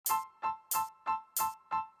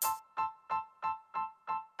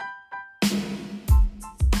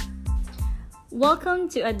Welcome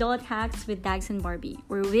to Adult Hacks with Dax and Barbie,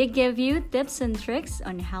 where we give you tips and tricks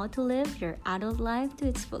on how to live your adult life to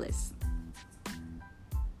its fullest.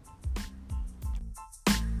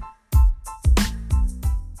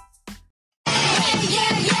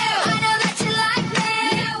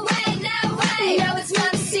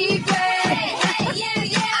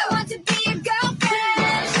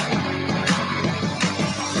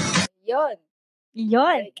 Yon.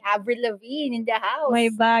 Yon! Like Avril Lavigne in the house. May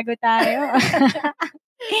bago tayo.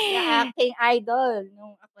 Na aking idol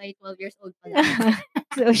nung ako ay 12 years old pa lang.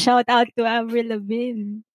 So, shout out to Avril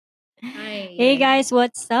Lavigne. Ay, Hey yan. guys,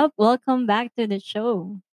 what's up? Welcome back to the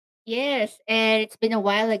show. Yes, and it's been a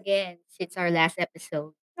while again since our last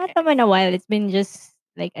episode. Not naman a while. It's been just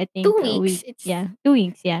like, I think 2 a weeks. week. Yeah, 2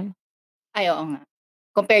 weeks, yeah. Ay, oo nga.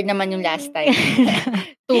 Compared naman yung last time.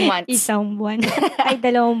 2 months. Isang buwan. Ay,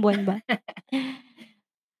 2 buwan ba?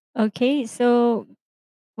 Okay, so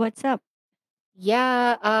what's up?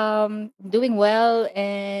 Yeah, doing well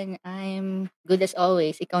and I'm good as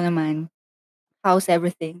always. Ikaw naman. How's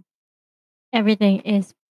everything? Everything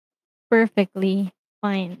is perfectly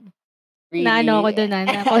fine. Naano ako Really? doon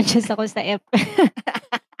na-conscious ako sa F.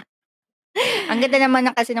 Ang ganda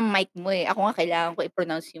naman kasi ng mic mo eh. Ako nga kailangan ko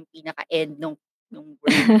i-pronounce yung pinaka-end nung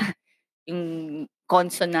word. Yung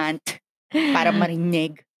consonant para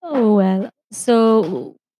marinig. Oh, well.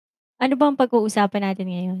 So, ano bang pag-uusapan natin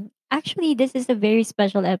ngayon? Actually, this is a very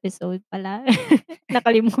special episode pala.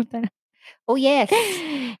 Nakalimutan. Oh yes.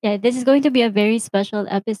 Yeah, this is going to be a very special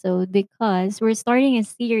episode because we're starting a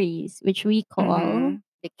series which we call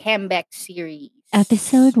The Comeback series.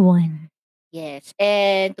 Episode 1. Yes.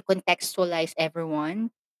 And to contextualize everyone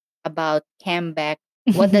about comeback,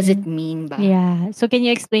 what does it mean ba? Yeah. So can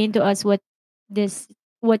you explain to us what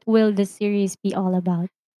will this series be all about?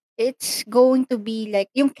 It's going to be like,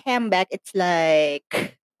 yung comeback, it's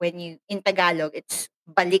like, when you, in Tagalog, it's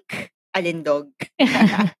balik alindog.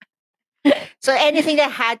 So anything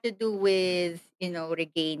that had to do with,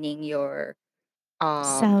 regaining your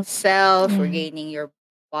self, Yeah. regaining your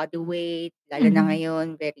body weight, lalo na Mhm. ngayon,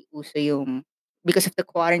 very uso yung, because of the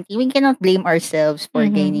quarantine, we cannot blame ourselves for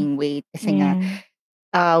Mhm. gaining weight. Kasi nga,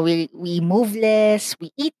 Yeah. we move less,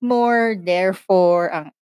 we eat more, therefore,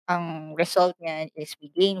 ang result niyan is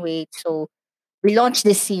we gain weight. So, we launched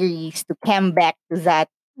this series to come back to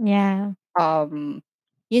that, Yeah.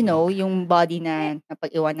 yung body na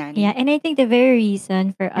napag-iwanan. Yeah, and I think the very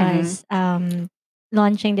reason for Mhm. us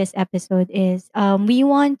launching this episode is we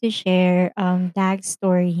want to share Dag's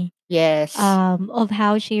story Yes. of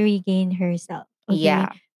how she regained herself. Okay.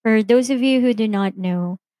 Yeah. For those of you who do not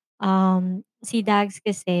know, si Dags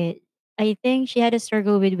kasi, I think she had a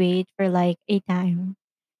struggle with weight for like a time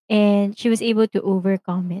and she was able to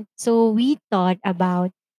overcome it. So we thought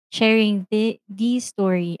about sharing this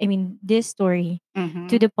story to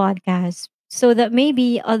Mhm. the podcast so that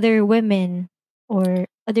maybe other women or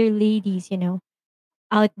other ladies,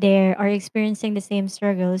 out there are experiencing the same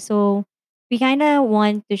struggle. So we kind of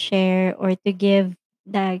want to share or to give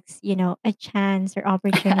Dax, a chance or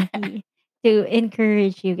opportunity to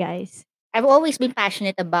encourage you guys. I've always been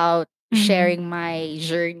passionate about Mhm. sharing my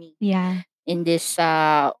journey Yeah. in this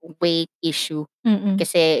weight issue. Mm-mm.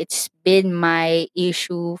 Kasi it's been my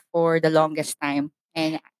issue for the longest time.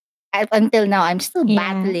 And until now, I'm still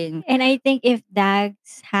battling. And I think if Dax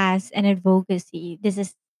has an advocacy, this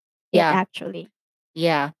is it Yeah. actually.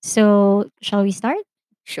 Yeah. So, shall we start?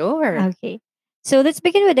 Sure. Okay. So, let's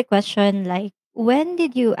begin with the question like, when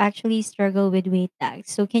did you actually struggle with weight tags?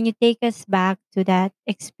 So, can you take us back to that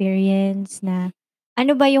experience na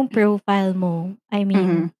ano ba yung profile mo? I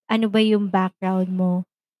mean, ano ba yung background mo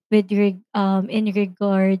in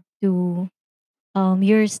regard to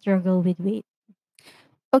your struggle with weight?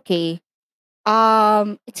 Okay.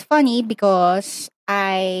 It's funny because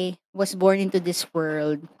I was born into this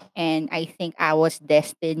world and I think I was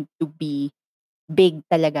destined to be big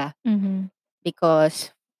talaga. Mm-hmm.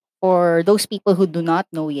 Because for those people who do not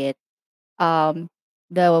know yet, um,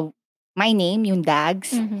 the my name, yung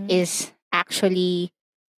Dags, Mhm. is actually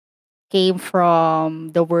came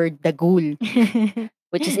from the word dagul,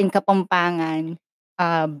 which is in Kapampangan,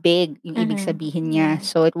 big, yung ibig Uh-huh. sabihin niya. Yeah.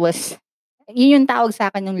 So it was, yun yung tawag sa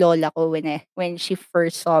akin ng lola ko when she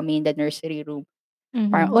first saw me in the nursery room.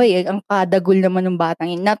 Parang, Mhm. oy, ang kadagul naman ng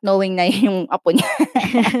batang yun. Not knowing na yun yung apo niya.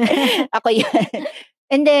 Ako yun.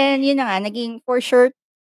 And then, yun na nga, naging for short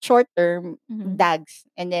term, Mhm. Dags.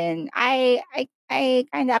 And then, I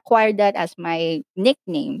kind of acquired that as my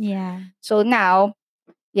nickname. Yeah. So now,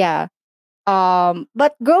 yeah.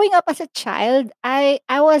 But growing up as a child, I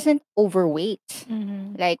wasn't overweight.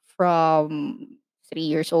 Mhm. Like from 3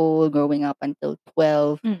 years old, growing up until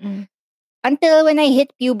 12. Mm-mm. Until when I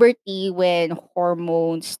hit puberty, when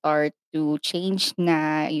hormones start to change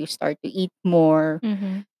na, you start to eat more.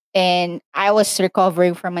 Mhm. And I was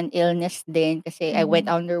recovering from an illness then kasi I went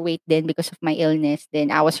Mhm. underweight then because of my illness. Then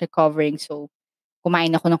I was recovering. So,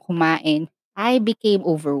 kumain ako ng kumain. I became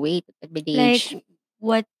overweight at the Like, age.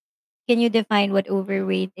 what can you define what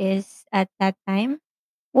overweight is at that time?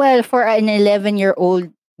 Well, for an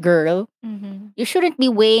 11-year-old girl, Mhm. you shouldn't be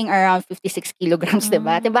weighing around 56 kilograms, 'di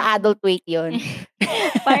ba? 'Di ba Ah. adult weight 'yon?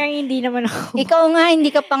 Parang hindi naman ako Ikaw nga, hindi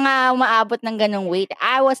ka pa nga umaabot ng gano'ng weight.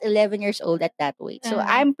 I was 11 years old at that weight. So, uh,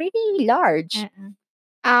 I'm pretty large.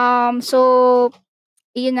 uh So,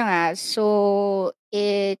 yun na nga. So,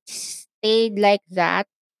 it stayed like that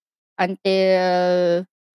until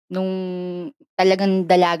nung talagang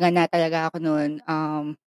dalaga na talaga ako noon.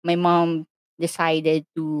 My mom decided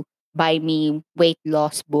to buy me weight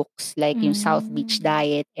loss books like yung South Beach Hmm.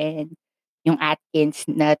 Diet and yung Atkins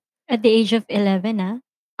na. At the age of 11, ah?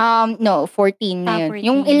 No, 14 na yun.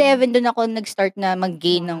 Yung 14. 11 dun ako nag-start na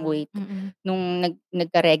mag-gain ng Wow. weight. Mm. Nung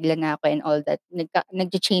nagkaregla na ako and all that.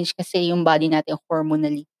 Nagcha-change kasi yung body natin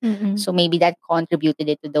hormonally. Mm. So maybe that contributed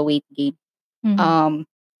it to the weight gain. Mhm. Um,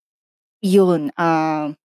 Yun.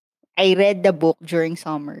 I read the book during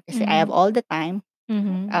summer kasi I have Mhm. all the time.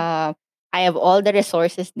 Mhm. Uh, I have all the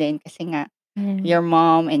resources din kasi nga Yeah. your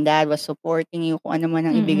mom and dad was supporting you kung ano man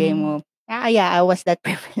ang ibigay Mm. mo. Yeah, I was that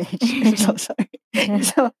privileged. I'm so sorry.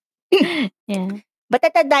 So, Yeah. but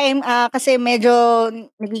at that time, kasi medyo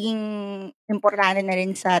nagiging importante na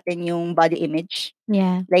rin sa atin yung body image.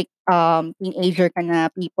 Yeah. Like, teenager ka na,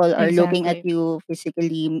 people are looking at Exactly. you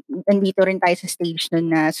physically. Nandito rin tayo sa stage nun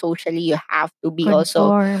na socially you have to be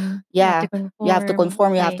also, Conform. You have to yeah, you have to conform.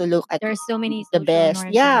 conform, you have Like, to look at there are so many the social best. norms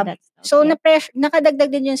and all Yeah. that stuff. So, Yep. nakadagdag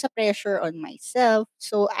din yun sa pressure on myself.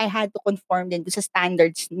 So, I had to conform din sa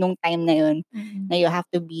standards nung time na yun Mm. na you have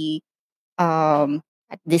to be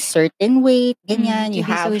at this certain weight, ganyan. To You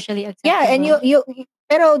be have, socially yeah, and acceptable.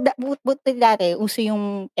 pero buti dati, uso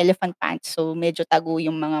yung elephant pants. So, medyo tago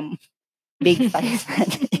yung mga big thighs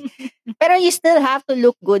natin. Pero you still have to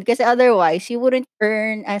look good kasi otherwise, you wouldn't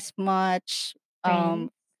earn as much. Friends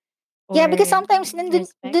Yeah, because or sometimes respect. dun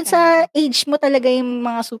I don't sa know. age mo talaga yung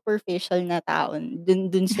mga superficial na tao.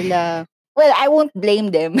 Dun sila, well, I won't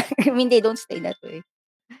blame them. I mean, they don't stay that way.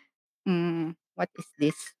 What is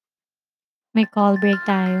this? May call break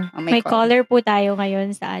tayo. Oh my May God. caller po tayo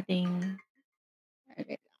ngayon sa ating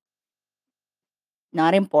Okay.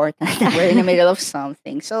 Not important. We're in the middle of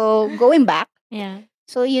something. So, going back. yeah.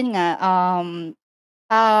 So, yun nga.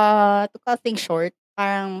 To cut things short,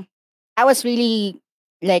 parang I was really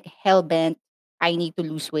like hell bent. I need to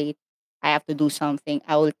lose weight. I have to do something.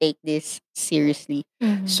 I will take this seriously.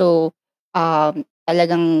 Mhm. So,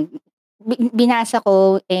 talagang binasa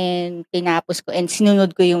ko and tinapos ko and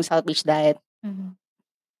sinunod ko yung South Beach Diet Mhm.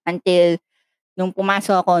 until nung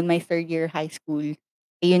pumasok ako on my third year high school.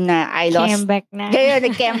 Yun na, I Came lost. back na. Ngayon,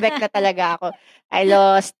 nag-comeback na talaga ako. I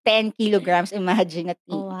lost 10 kilograms. Imagine a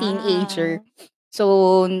teenager. Wow. So,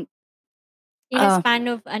 In a uh, span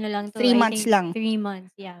of ano lang 'to, 3 I months think lang. 3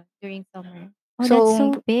 months, yeah, during summer. Oh, that's So, so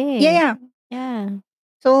yeah, big. yeah. Yeah.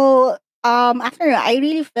 So, after that, I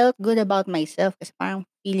really felt good about myself kasi parang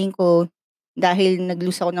feeling ko dahil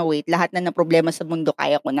nag-lose ako ng weight, lahat na ng problema sa mundo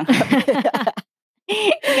kaya ko nang harapin.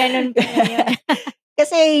 Gano'n pala 'yun.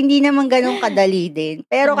 Kasi hindi naman gano'n kadali din.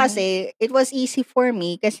 Pero Uh-huh. kasi it was easy for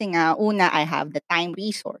me kasi nga una, I have the time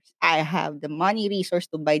resource. I have the money resource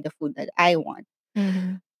to buy the food that I want.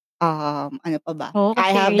 Mhm. Ano pa ba? Oo, I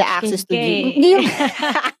kasi have the rich access kid to ka, gym. eh. Hindi yung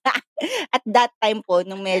at that time po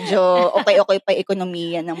nung medyo okey-okey pa yung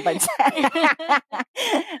ekonomiya ng bansa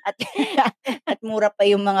at at mura pa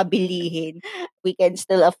yung mga bilihin, we can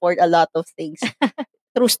still afford a lot of things.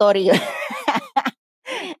 True story yun.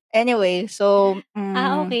 Anyway, so,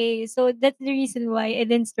 Okay. So, that's the reason why I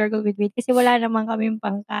didn't struggle with weight kasi wala naman kaming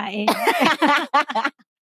pangkain.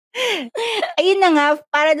 ayun na nga,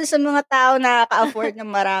 para dun sa mga tao na nakaka-afford ng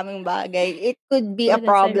maraming bagay, it could be a So,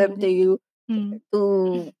 that's problem to ironic. you Hmm.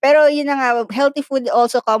 pero yun na nga, healthy food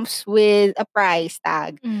also comes with a price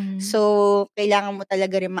tag. Mhm. So, kailangan mo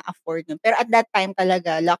talaga rin ma-afford nun. Pero at that time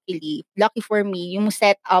talaga, lucky for me,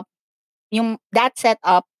 that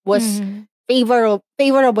setup was Mhm.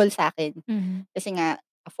 favorable sa akin. Mhm. Kasi nga,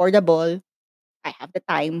 affordable, I have the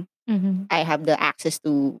time, Mhm. I have the access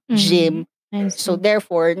to Mhm. gym. I So see.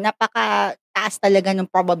 therefore, napaka-taas talaga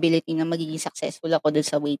ng probability na magiging successful ako dun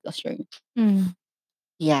sa weight loss journey. Mm.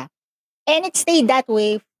 Yeah. And it stayed that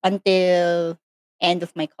way until end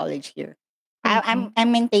of my college year. Okay. I'm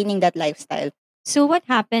maintaining that lifestyle. So, what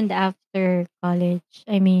happened after college?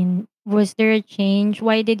 I mean, was there a change?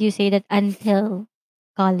 Why did you say that until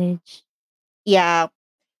college? Yeah.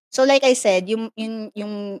 So like I said, yung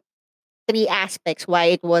three aspects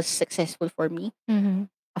why it was successful for me: Mhm.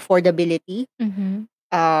 affordability, Mhm.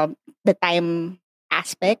 the time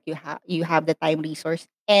aspect, you have the time resource,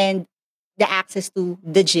 and the access to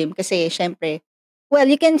the gym. Kasi syempre, well,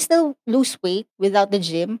 you can still lose weight without the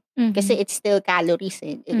gym kasi Mhm. it's still calories.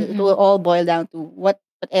 It will Mm. all boil down to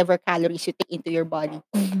whatever calories you take into your body.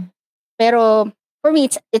 Mhm. Pero for me,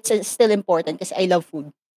 it's still important kasi I love food.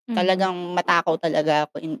 Mhm. Talagang matakaw talaga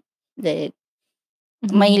ako the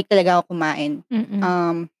Mhm. mahilig talaga ako kumain. Mm.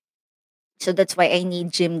 Um, so that's why I need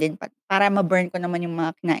gym din para ma-burn ko naman yung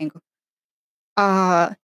mga kinain ko.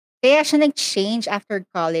 Ah, kaya siya nag-change after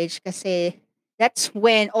college kasi that's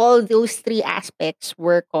when all those three aspects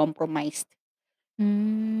were compromised.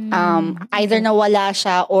 Either Okay. nawala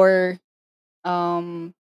siya or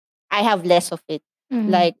um, I have less of it. Mhm.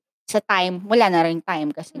 Like, sa time, wala na rin time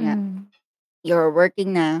kasi nga, Mhm. you're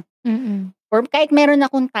working na. Mm. Or kahit meron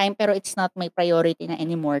akong time pero it's not my priority na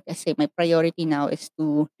anymore kasi my priority now is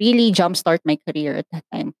to really jumpstart my career at that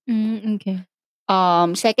time. Okay.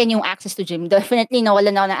 Second yung access to gym. Definitely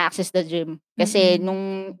nawalan ako ng access to gym. Kasi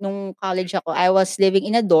Mm. nung college ako, I was living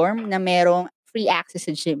in a dorm na merong free access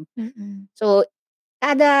to gym. Mm. So,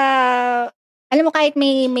 kada alam mo kahit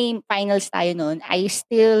may finals tayo noon, I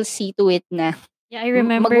still see to it na Yeah, I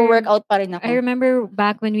remember magwo-workout pa rin I ako. remember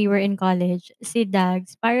back when we were in college, si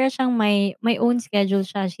Dags, para siyang may own schedule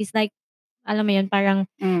siya. She's like, alam mo yun, parang,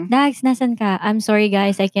 Mm. Dags, nasan ka? I'm sorry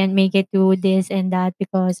guys, I can't make it to this and that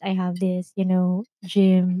because I have this,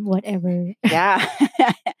 gym, whatever. Yeah.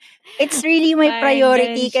 It's really my Parang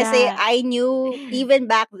priority ganun kasi siya. I knew even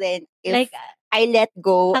back then if Like, I let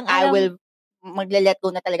go, ang I alam will magle-let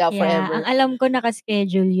go na talaga yeah, ang forever. alam ko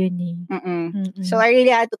naka-schedule yun, eh. Mm. So Mm. I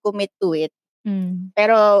really had to commit to it. Hmm.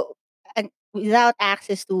 Pero without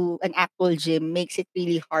access to an actual gym makes it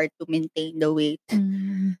really hard to maintain the weight.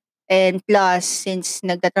 Hmm. And plus, since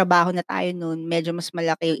nagtatrabaho na tayo noon, medyo mas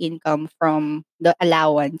malaki yung income from the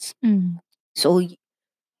allowance. Hmm. So,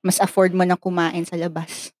 mas afford mo na kumain sa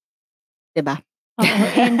labas. 'Di ba? Oo,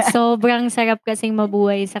 and sobrang sarap kasing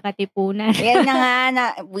mabuhay sa Katipunan. Yan na nga,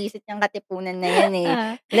 buwisit yung Katipunan na yan, eh.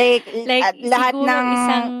 Ah, Like, like at siguro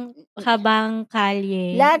isang habang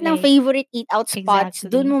kalye, lahat ng like favorite eat-out spots,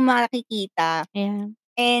 dun exactly. mo makikita. Yeah.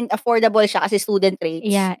 And affordable siya kasi student rates.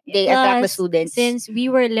 Yeah, They attract the plus students. since we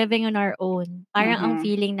were living on our own, parang ang Mhm.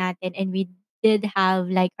 feeling natin and we did have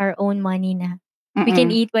like our own money na we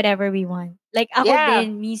can Mm. eat whatever we want. Like ako Yeah.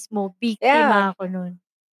 din mismo, Yeah. biktima ako nun.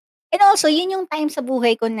 And also, yun yung time sa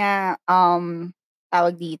buhay ko na,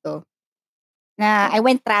 tawag dito, na I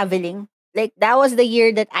went traveling. Like, that was the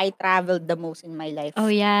year that I traveled the most in my Oh life.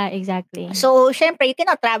 yeah, exactly. So, syempre, you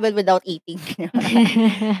cannot travel without eating.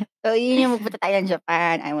 So, yun yung magpunta tayo ng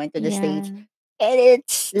Japan. I went to the Yeah. States. And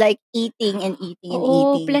it's like eating and eating and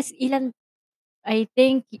Oo, eating. plus I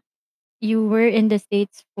think you were in the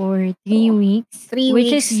States for 3 weeks, 3 which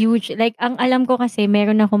is weeks, huge. Like, ang alam ko kasi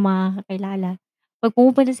meron akong mga kakilala, 'pag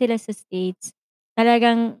pumupunta sila sa States,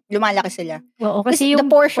 talagang lumalaki sila. oo, Because kasi the yung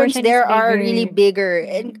portions portion is there are really bigger.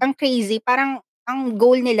 bigger. And Mm. ang crazy, parang ang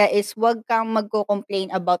goal nila is wag kang magko-complain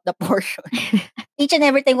about the portion. Each and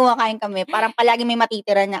every time kumakain kami, parang palagi may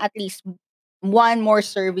matitira na at least one more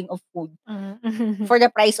serving of food Ah. for the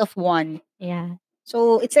price of one. Yeah.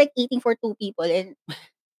 So, it's like eating for two people. And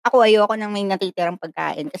ako, ayoko nang may natitirang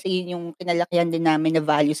pagkain kasi yun yung kinalakihan din namin na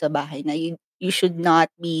value sa bahay na you should not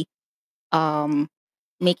be um,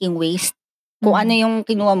 making waste. Kung ano Mhm. yung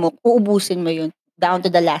kinuha mo, uubusin mo yun down to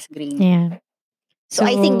the last grain. Yeah. So,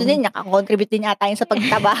 I think So doon din nakakontribute din ata yun sa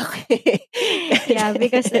pagtaba ko, eh. yeah,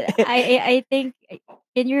 because I think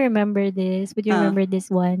can you remember this? Would you Ah, remember this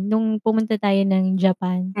one? Nung pumunta tayo ng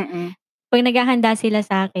Japan, mm. 'pag naghahanda sila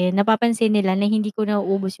sa'kin, napapansin nila na hindi ko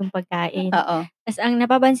nauubos yung pagkain. Oo, Tas ang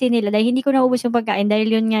napapansin nila dahil hindi ko nauubos yung pagkain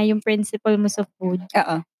dahil yun nga yung principle mo sa food,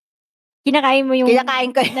 oo. kinakain mo yung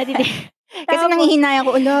Kinakain ko kasi tapos nanghihinayang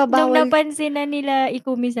ako, "Hala, nung bawal." napansin na nila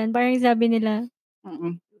ikumisan parang sabi nila,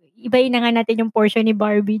 Mm. "Ibahin na nga natin yung portion ni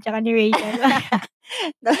Barbie tsaka ni Rachel."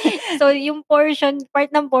 So yung part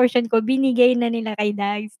ng portion ko binigay na nila kay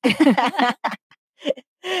Dags.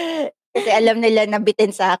 Kasi alam nila na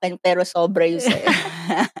bitin sa'kin pero sobra yung sa'yo.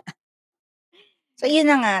 So, yun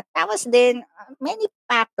na nga. Tapos din, many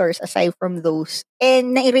factors aside from those.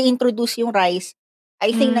 And nai-reintroduce yung rice.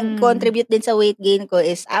 I think Hmm. nag-contribute din sa weight gain ko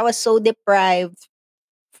is I was so deprived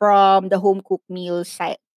from the home cooked meal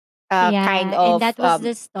kind Yeah, and of that was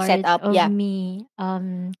the start setup. of Yeah. me,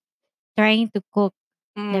 trying to cook,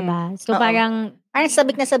 'di Mm, ba? So, oo. parang Parang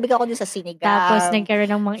sabik na sabik ako dun sa tapos sinigang,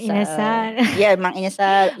 nagkaroon ng mga sa inasal. yeah, mang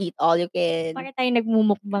inasal, eat all you can. Para tayong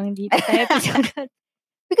nagmumukbang dito sa episode na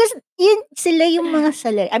 'to. Because sila yung mga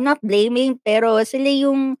I'm not blaming, pero sila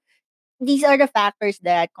yung, these are the factors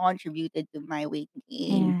that contributed to my weight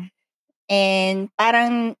gain. Yeah. And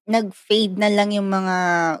parang nag-fade na lang yung mga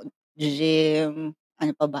gym,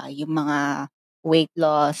 ano pa ba, yung mga weight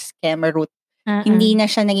loss, route. Hindi na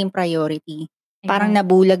siya naging priority. Parang Exactly.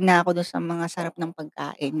 nabulag na ako dun sa mga sarap ng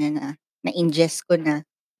pagkain na-ingest ko na,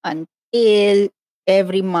 until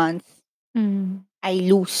every month Mm. I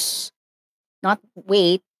lose, not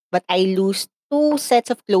weight, but I lose 2 sets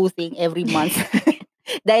of clothing every month.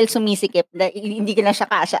 Dahil sumisikip, hindi ko na siya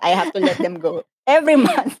kasya, I have to let them go every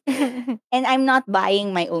month. And I'm not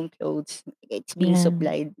buying my own clothes. It's being Yeah.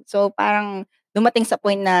 supplied. So parang dumating sa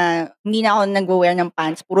point na hindi na ako nagwo-wear ng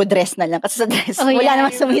pants, puro dress na lang. Kasi sa dress, Oh, wala yeah, I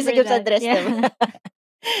namang remember sumisikip sa that. dress, diba?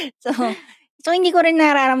 Yeah. So, hindi ko rin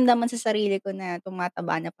nararamdaman sa sarili ko na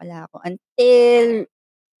tumataba na pala ako until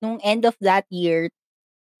nung end of that year,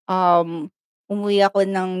 umuwi ako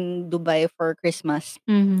ng Dubai for Christmas.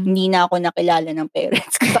 Mhm. Hindi na ako nakilala ng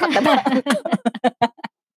parents ko sa katabaan ko.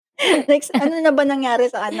 Like, ano na ba nangyari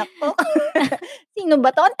sa anak ko? Sino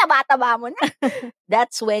ba 'to? Ang taba-taba mo na.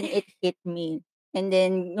 That's when it hit me. And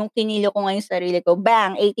then, nung kinilo ko nga yung sarili ko,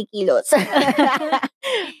 bang! 80 kilos.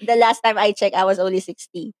 The last time I checked, I was only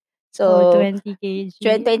 60. Oh, So, 20 kg.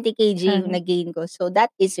 20 kg yung Uh-huh. na-gain ko. So,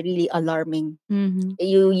 that is really alarming. Mhm.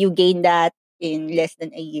 You gain that in less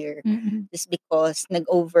than a year. Mm. Just because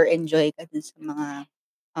nag-over-enjoy ka dun sa mga,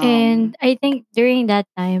 And I think during that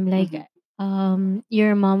time, like, mhm,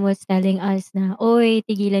 your mom was telling us na, "Uy,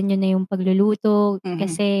 tigilan niyo na yung pagluluto mhm,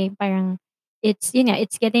 kasi parang yun nga,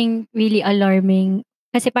 it's getting really alarming."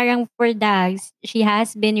 Kasi parang for Dags, she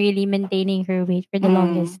has been really maintaining her weight for the mm,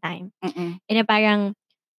 longest time. mm, And na parang,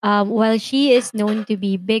 while she is known to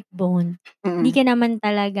be big bone, hindi mm. ka naman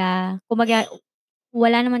talaga kumbaga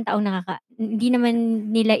wala naman taong hindi naman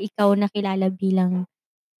nila ikaw nakilala bilang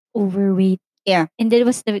overweight. Yeah. And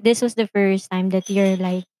this was the first time that you're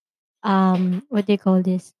like, what do you call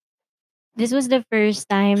this? This was the first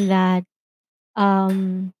time that,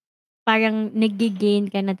 um, parang nagge-gain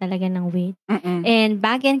ka na talaga ng weight. Mm. And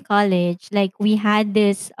back in college, like we had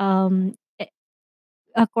this,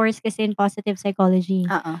 a course kasi in positive psychology.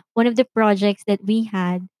 Oo. One of the projects that we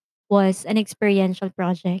had was an experiential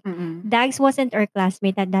project. Mm. Dags wasn't our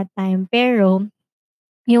classmate at that time, pero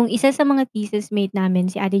yung isa sa mga thesis mate namin,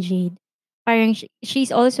 si Ate Jade, parang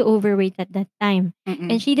she's also overweight at that time.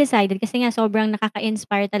 And Mm. she decided, kasi nga sobrang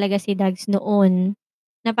nakaka-inspire talaga si Dags noon,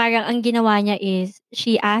 na parang ang ginawa niya is,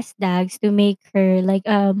 she asked Dags to make her like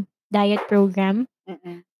a diet program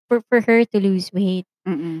Mm. for her to lose weight.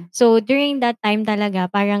 Mm. So during that time talaga,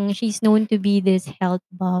 parang she's known to be this health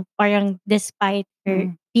buff, parang despite her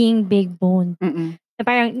Mm. being big boned. Mm. Na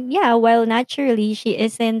parang, yeah, while naturally she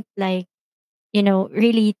isn't like,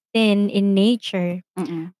 really thin in nature.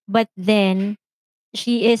 Mm. But then,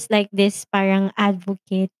 she is like this parang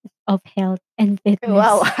advocate of health and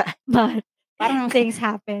Wow. fitness. But Parang things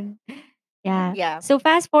happen. Yeah. yeah. So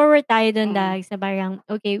fast forward tayo dun, Mm. Dags, na parang,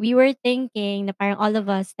 okay, we were thinking na parang all of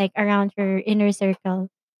us, like around her inner circle,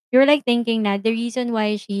 we were like thinking that the reason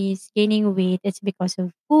why she's gaining weight is because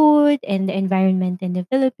of food and the environment in the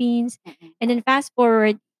Philippines. Mm. And then fast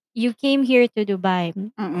forward, you came here to Dubai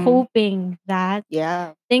Mm. hoping that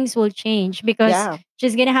Yeah. things will change because Yeah.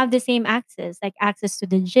 she's gonna have the same access, like access to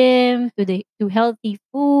the gym, to healthy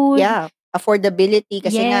food. Yeah. Affordability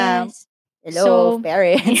kasi nga, Yes. hello, So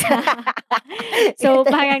parents. yeah. So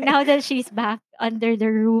parang now that she's back under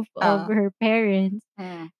the roof of Oo. her parents,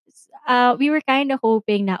 Mm. we were kind of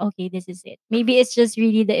hoping na okay, this is it. Maybe it's just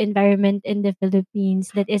really the environment in the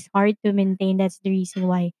Philippines that is hard to maintain. That's the reason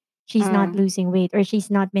why she's not Mm. losing weight or she's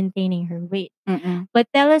not maintaining her weight. Mm. But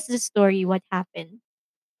tell us the story. What happened?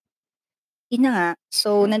 Yun na nga.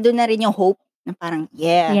 So, nandun na rin yung hope na parang,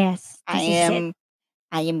 yeah, Yes, this I is it. am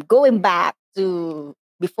I am going back to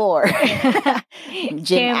before.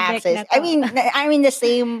 Gym Comeback access. na 'to. I'm in the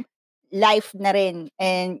same life na rin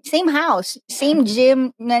and same house, same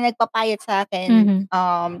gym na nagpapayat sa akin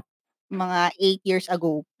Mhm, mga 8 years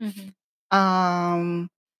ago. mhm, Um,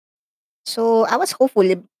 so I was hopeful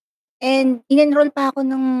and in-enroll pa ako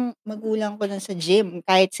ng magulang ko dun sa gym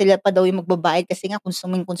kahit sila pa daw yung magbabayad kasi nga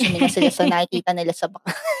consuming-consuming na sila sa nakikita nila sa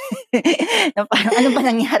na parang, "Ano ba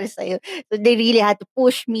nangyari sa'yo?" So, they really had to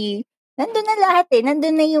push me. Nandun na lahat, eh,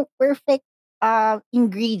 nandun na yung perfect,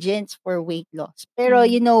 ingredients for weight loss. Pero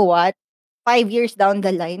you mhm. know what? 5 years down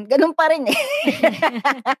the line, ganun pa rin, eh.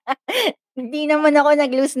 Hindi naman ako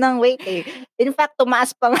nag-lose ng weight, eh. In fact,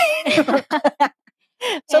 tumaas pa nga.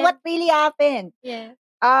 So, what And really happened? yeah.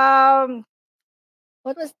 Um,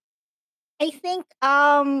 what was I think,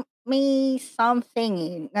 may something,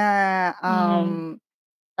 eh, na, Mhm,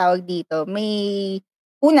 tawag dito, may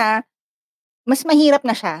una, mas mahirap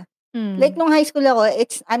na siya. Like Hmm. nung high school ako,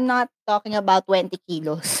 I'm not talking about 20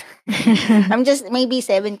 kilos. I'm just maybe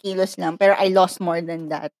 7 kilos lang, pero I lost more than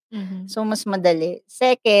that. Mhm. So, mas madali.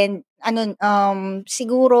 Second,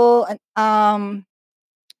 siguro,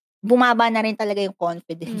 bumaba na rin talaga yung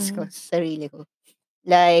confidence ko Hmm. sa sarili ko.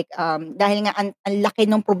 Like, dahil nga ang laki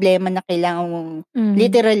nung problema na kailangan mong Hmm.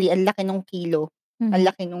 literally ang laki nung kilo, ang Mhm.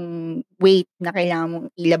 laki nung weight na kailangan mong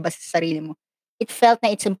ilabas sa sarili mo. It felt na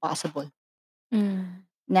it's impossible. Hmm.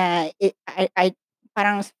 Na I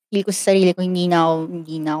parang feel ko sa sarili ko hindi na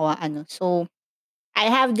ako ano. So, I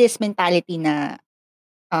have this mentality na,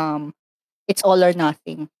 um, it's all or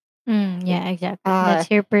nothing. Yeah, exactly. Ah, That's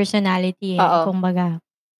your personality, eh, oo. kumbaga.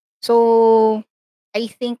 So, I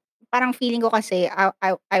think parang feeling ko kasi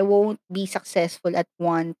I won't be successful at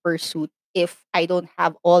one pursuit if I don't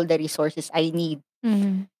have all the resources I need.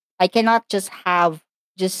 Mhm. I cannot just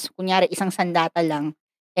kunyari isang sandata lang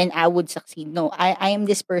and I would succeed. No, I am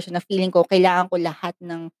this person na feeling ko kailangan ko lahat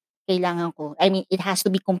ng kailangan ko. I mean, it has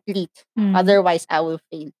to be complete. Hmm. Otherwise, I will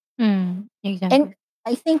fail. And Exactly.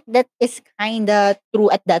 I think that is kinda true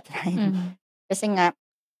at that time. Mhm. Kasi nga,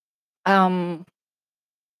 um,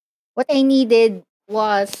 what I needed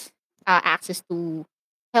was access to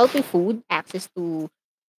healthy food, access to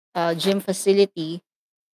gym facility,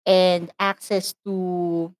 and access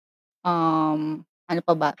to ano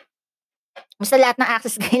pa ba? Basta lahat ng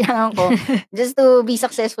access kailangan ko just to be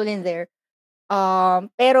successful in there.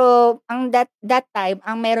 Pero ang that time,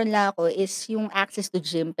 ang meron lang ako is yung access to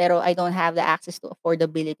gym pero I don't have the access to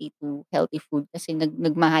affordability to healthy food kasi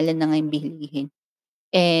nagmahalan na nga yung bilihin.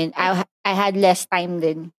 And I had less time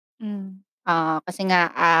din. Hmm. Kasi nga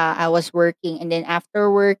I was working and then after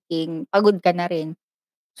working, pagod ka na rin.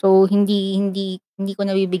 So hindi hindi hindi ko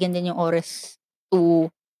nabibigyan din yung oras to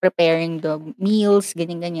preparing the meals,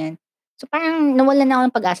 ganyan-ganyan. So parang nawalan na ako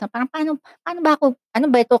ng pag-asa, parang paano paano ba ako ano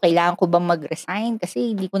ba ito, kailangan ko bang mag-resign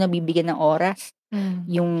kasi hindi ko nabibigyan ng oras Hmm.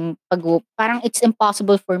 yung parang it's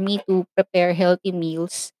impossible for me to prepare healthy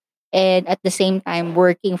meals and at the same time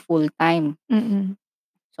working full-time. Mm.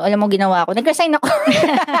 So alam mo ginawa ko, nag-resign ako.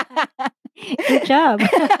 Good job.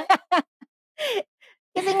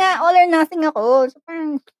 Kasi nga all or nothing ako. So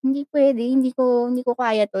parang hindi puwede, hindi ko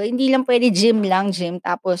kaya 'to. Hindi lang puwede gym lang, gym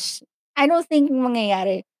tapos I don't think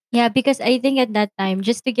mangyayari. Yeah, because I think at that time,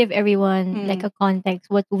 just to give everyone like Mm, a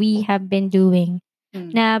context, what we have been doing,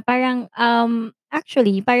 hmm, na parang,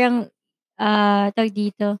 actually, parang, tawag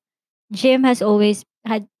dito, gym has always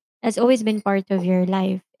been part of your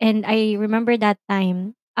life. And I remember that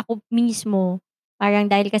time, ako mismo,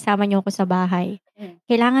 parang dahil kasama niyo ako sa bahay, hmm,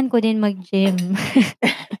 kailangan ko din mag-gym.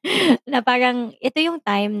 Na parang ito yung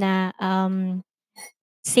time na,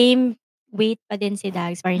 same weight pa din si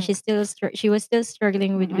Dags, parang hmm, she was still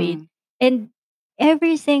struggling with weight. mm, And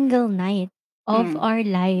every single night of hmm, our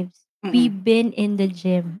lives, mm. we've been in the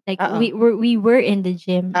gym. Like Oo, we were in the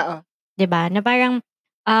gym, oo, 'di ba? Na parang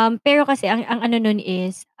pero kasi ang ano nun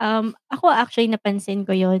is ako actually napansin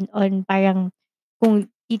ko 'yon on parang kung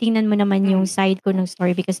titingnan mo naman yung hmm, side ko ng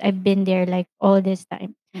story because I've been there like all this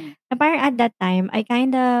time. hmm, Na parang at that time, I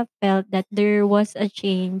kinda felt that there was a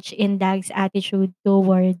change in Dag's attitude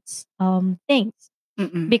towards, things.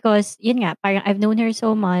 mm, Because yun nga, parang I've known her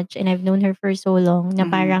so much and I've known her for so long na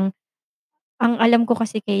mhm, parang ang alam ko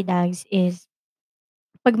kasi kay Dags is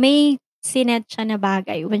 'pag may sinet siya na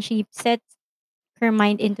bagay, when she sets her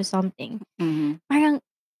mind into something, mhm, parang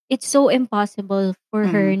it's so impossible for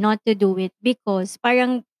her mhm, not to do it because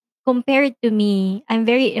parang compared to me, I'm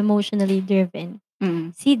very emotionally driven.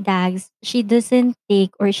 mm, Si Dags, she doesn't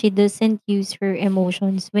take or she doesn't use her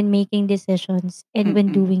emotions when making decisions and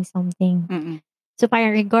when mm, doing something. mm, So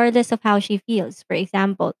parang regardless of how she feels, for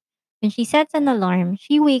example, when she sets an alarm,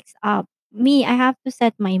 she wakes up. Me, I have to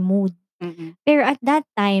set my mood. mm. Pero at that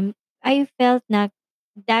time, I felt na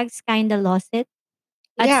Dags kinda lost it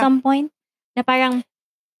at Yeah, some point. Na parang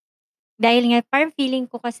dahil nga parang feeling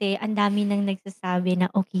ko kasi ang dami nang nagsasabi na,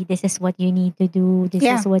 "Okay, this is what you need to do. This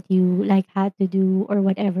is yeah. what you like had to do," or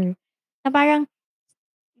whatever. Na parang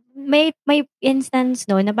may instance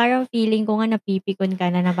no na parang feeling ko nga napipikon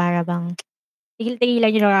ka na na para bang,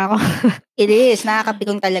 "Tigil-tigilan niyo na nga ako." It is,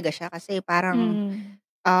 nakakapikon talaga siya kasi parang,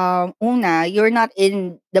 Mm. una, you're not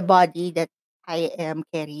in the body that I am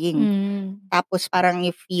carrying. Hmm. Tapos parang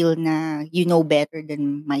you feel na you know better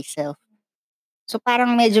than myself. So,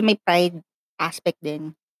 parang medyo may pride aspect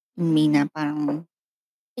din in me na parang,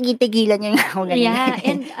 tigil-tigilan niyo na ako ganyan, Yeah, ganyan.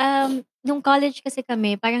 and, nung college kasi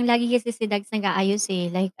kami parang lagi kasi si Dags nag-aayos,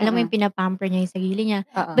 eh, like alam mo yung Mm, pina-pamper niya yung sarili niya.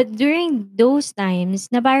 oo. But during those times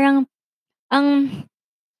na parang ang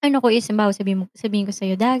ano ko is halimbawa sabihin ko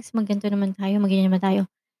sa'yo, "Dags mag-ganito naman tayo, mag-ganyan naman tayo."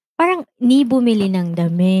 Parang ni bumili ng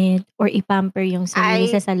damit or i-pamper yung sarili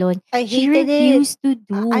I sa salon, I she hated it. refused to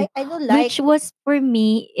do. I don't like Which was for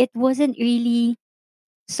me, it wasn't really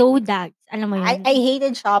so Dags, alam mo I yun?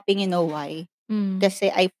 hated shopping, you know why? Hmm,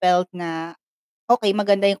 Kasi I felt na, okay,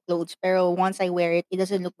 maganda yung clothes, pero once I wear it, it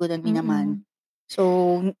doesn't look good on me naman. mm.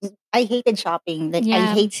 So, I hated shopping. Like, I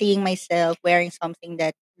Yeah, hate seeing myself wearing something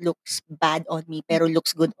that looks bad on me, pero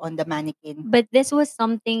looks good on the mannequin. but this was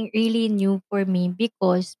something really new for me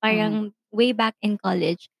because Mhm. parang way back in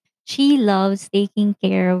college, she loves taking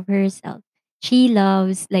care of herself. She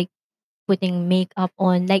loves, like, putting makeup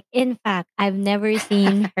on. Like, in fact, I've never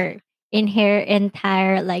seen her in her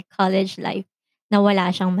entire, like, college life na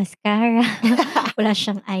wala siyang mascara, wala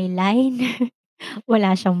siyang eyeliner,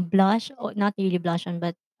 wala siyang blush. Oh, not really blush on,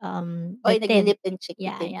 but, Oy, the tint. nagli-lip and cheek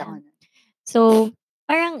Yeah, tint yeah. ako nun. So,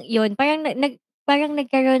 parang yun, parang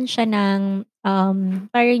nagkaroon siya ng,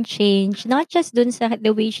 parang change, not just dun sa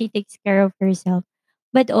the way she takes care of herself,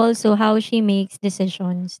 but also how she makes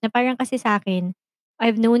decisions. Na parang kasi sa'kin,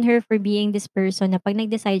 I've known her for being this person na 'pag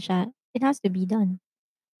nag-decide siya, it has to be done.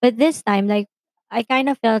 But this time, like, I kind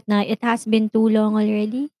of felt na it has been too long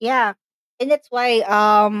already. Yeah. And that's why,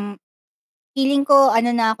 feeling ko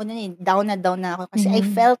ano na ako nun, eh, down na ako kasi I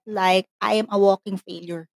Mhm. felt like I am a walking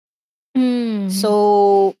failure. Hmm. So,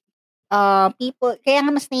 people kaya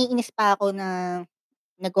nga mas naiinis pa ako na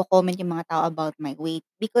nagko-comment yung mga tao about my weight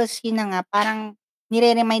because yun na nga parang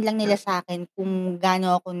nire-remind lang nila sa'kin kung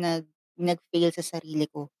gaano ako nag-fail sa sarili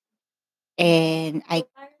ko. And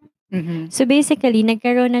mhm. So, basically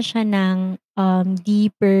nagkaroon na siya ng,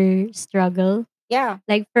 deeper struggle. Yeah,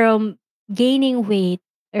 Like, from gaining weight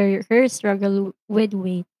or her struggle with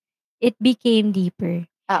weight, it became deeper.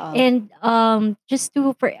 oo. And just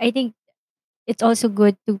to for I think it's also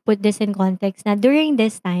good to put this in context na during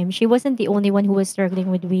this time, she wasn't the only one who was struggling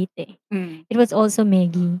with weight eh. Mm. It was also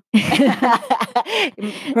Maggie.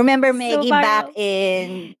 Remember So Maggie back parang in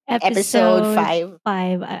episode episode 5?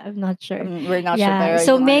 5, I'm not sure. We're not sure Yeah, pero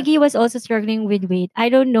so yung ano. Maggie was also struggling with weight. I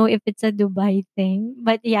don't know if it's a Dubai thing,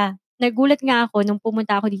 but yeah, nagulat nga ako nung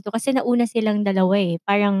pumunta ako dito kasi nauna silang dalawa eh.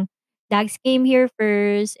 Parang Dax came here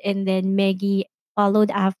first and then Maggie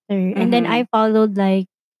followed after. And then I Mhm. followed like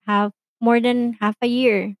more than half a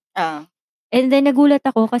year. Oo. And then nagulat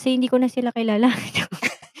ako kasi hindi ko na sila kilala.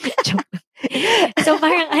 Joke. So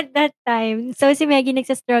parang at that time, so si Maggie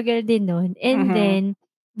nagsa-struggle din nun. And Mhm. then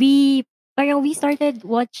we started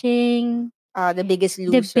watching The Biggest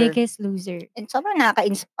The Loser. Biggest Loser. And sobrang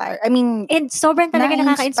nakaka-inspire. I mean, And sobrang talaga na-inspire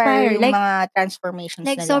nakaka-inspire. yung mga transformations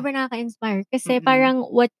Like nila. sobrang nakaka-inspire. Kasi Mm. parang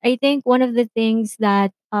what I think one of the things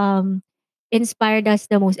that inspired us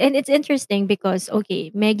the most. And it's interesting because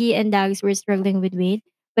okay, Maggie and Dags were struggling with weight,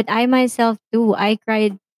 but I myself too, I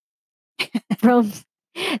cried from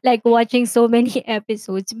like watching so many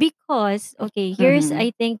episodes because okay, here's Mhm. I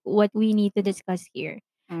think what we need to discuss here.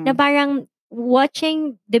 Na Hmm. parang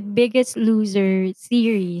watching The Biggest Loser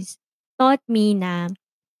series taught me na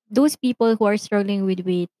those people who are struggling with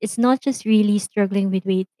weight, it's not just really struggling with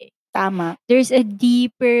weight. Eh. Tama. There's a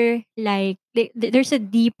deeper there's a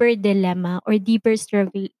deeper dilemma or deeper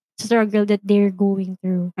struggle that they're going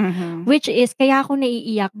through. Mhm. Which is kaya ako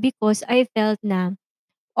naiiyak because I felt na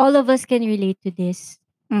all of us can relate to this.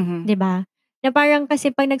 Mhm. 'Di ba? Na parang kasi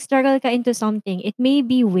 'pag nag-struggle ka into something, it may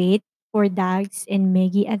be weight for Dags and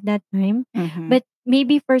Maggie at that time, Mhm. but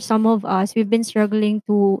maybe for some of us, we've been struggling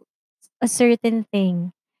to a certain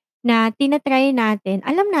thing na tina-try natin.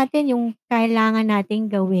 Alam natin yung kailangan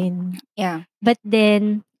nating gawin. Yeah. But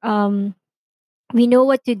then, we know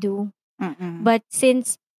what to do. Mm. But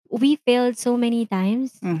since we failed so many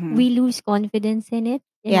times, Mhm. we lose confidence in it,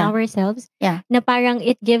 in Yeah. ourselves, Yeah. na parang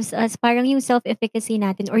it gives us, parang yung self-efficacy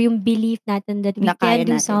natin or yung belief natin that we Na kaya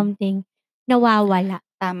can do natin. something, nawawala.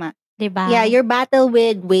 Tama. 'Di Yeah, ba? your battle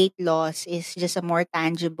with weight loss is just a more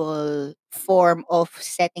tangible form of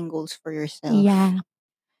setting goals for yourself. Yeah.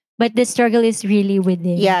 But the struggle is really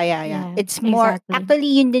within. Yeah. Yeah, It's more exactly. actually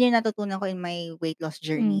yun din yung natutunan ko in my weight loss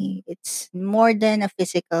journey. Mm. It's more than a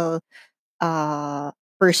physical uh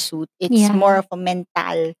pursuit. It's more Yeah. of a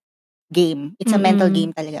mental game. It's a mental Mm.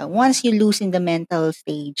 game talaga. Once you lose in the mental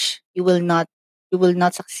stage, you will not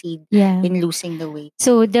succeed Yeah. in losing the weight.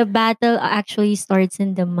 So the battle actually starts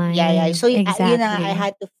in the Yeah. mind. So yun na nga, I Exactly.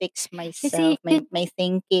 had to fix myself, Kasi my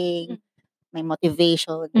thinking, my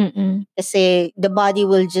motivation. mm. Kasi the body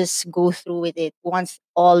will just go through with it once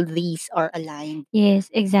all these are aligned.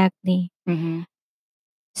 Yes, exactly. Mhm.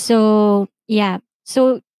 So, yeah.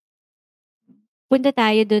 So, punta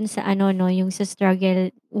tayo dun sa ano 'no, yung sa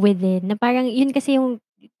struggle within na parang yun kasi yung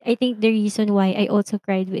I think the reason why I also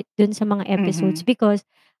cried with dun sa mga episodes Mhm. because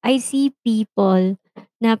I see people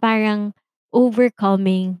na parang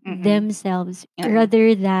overcoming Mm. themselves Oo.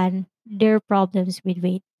 rather than their problems with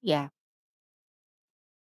weight. Yeah.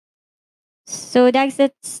 So Dax,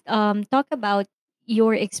 let's talk about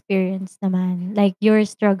your experience naman, like your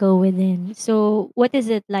struggle within. So what is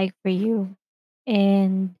it like for you?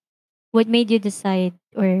 And what made you decide,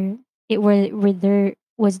 or were there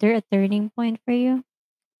was there a turning point for you?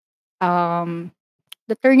 Um,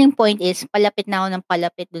 the turning point is palapit na ako ng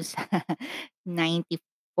palapit dun sa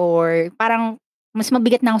 94. Parang mas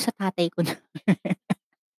mabigat na ako sa tatay ko nun.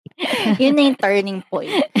 Yun na yung turning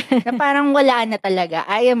point. Na parang wala na talaga.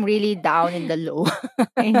 I am really down in the low.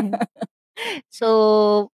 Ayan.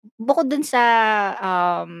 So, bukod dun sa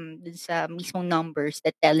mismong numbers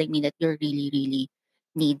that telling me that you really, really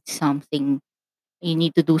need something, you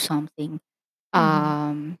need to do something. Mhm.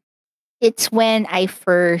 Um, it's when I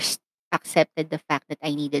first accepted the fact that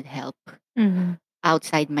I needed help Mhm.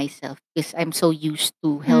 outside myself because I'm so used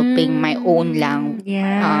to helping my own lang,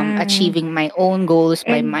 Yeah. achieving my own goals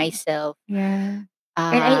by And myself. yeah.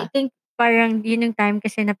 And I Ah, think parang yun yung time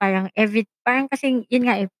kasi na parang parang kasi yun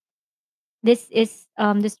nga, this is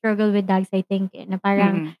the struggle with dogs, I think, na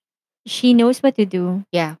parang mm, she knows what to do,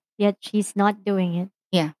 yeah, yet she's not doing it.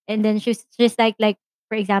 yeah. And then she's like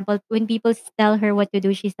for example, when people tell her what to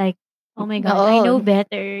do, she's like, "Oh my god, I know Oo.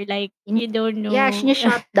 better." Like In you don't yeah, know.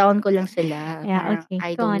 shut down ko lang sila. Yeah, Parang, okay.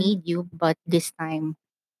 "I Go don't on. need you," but this time,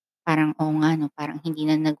 parang, oo nga 'no, parang hindi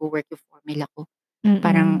na nagwo-work yung formula ko.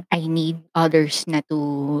 Parang Mm. I need others na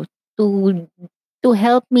to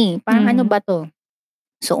help me. Parang ano Mhm. ba 'to?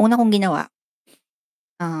 So, una kong ginawa,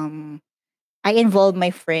 um, I involve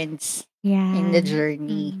my friends in the Yeah.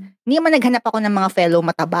 journey. Mhm. Hindi naman naghanap ako ng mga fellow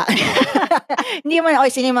mataba. Hindi naman,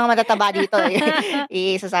 "Oy, sino yung mga matataba dito?"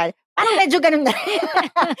 Isasali parang medyo gano'n na.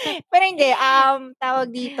 Pero hindi, tawag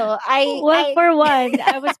dito, Well, for one,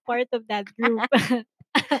 I was part of that group.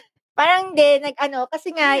 parang hindi, nag-ano,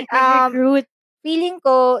 kasi nga, Nag-recruit. feeling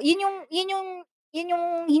ko yun yung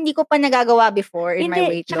hindi ko pa nagagawa before in my Hindi,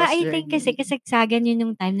 weight tsaka loss I think kasi journey. kasagsagan yun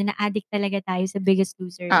nung time na na-addict talaga tayo sa Biggest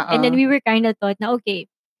Loser. And then Oo. we were kinda taught na, okay,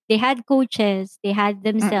 they had coaches, they had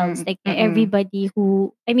themselves, Mm, like mm. everybody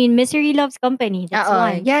who I mean, misery loves company, that's Oo,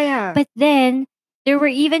 one. yeah, yeah. But then, there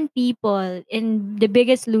were even people in the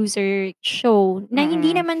Biggest Loser show na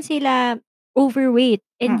hindi Mm, naman sila overweight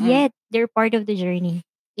and mm. yet they're part of the journey.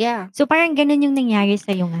 Yeah, So parang ganun yung nangyari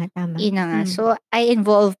sa'yo nga, tama? yun na nga. Hmm. So, I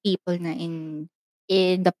involve people na in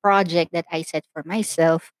the project that I set for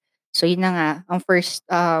myself. So, yun na nga, ang first,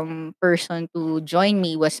 person to join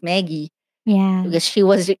me was Maggie. Yeah. Because she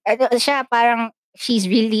was ano siya, parang she's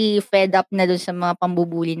really fed up na dun sa mga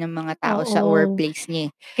pambubuli ng mga tao sa Oo. workplace niya,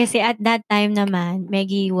 eh. Kasi at that time naman,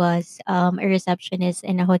 Maggie was, a receptionist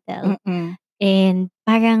in a hotel. Mm, And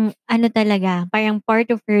parang ano talaga, parang part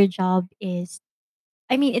of her job is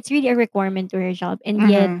I mean, it's really a requirement to her job. And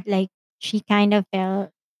yet, mhm, like, she kinda,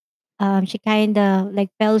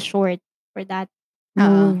 like, fell short for that oo,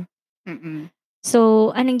 move. mm.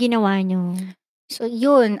 So, anong ginawa niyo? So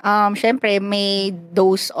yun, siyempre may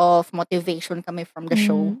dose of motivation kami from the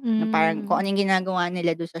show, na parang kung Mm. ano yung ginagawa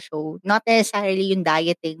nila dun sa show. Not necessarily yung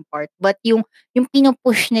dieting part, but yung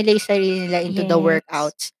pinu-push nila yung sarili nila into the Yes,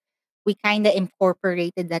 workouts. We kinda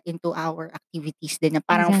incorporated that into our activities din na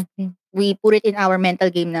parang exactly. we put it in our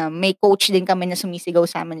mental game na may coach din kami na sumisigaw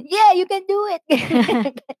sa'min, "Yeah, you can do it!"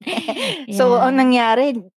 So, ang Yeah. nangyari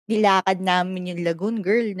nilakad namin yung lagoon,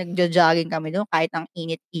 girl, nagjo-jogging kami dun kahit ang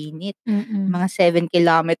init-init. Mm. Mga 7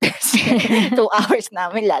 kilometers, 2 hours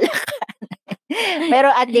namin lalakad.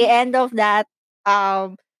 Pero at the end of that,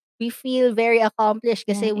 we feel very accomplished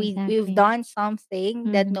Yeah, kasi we've exactly. done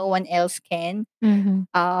something that no Mhm. one else can.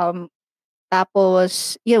 Mhm. Um,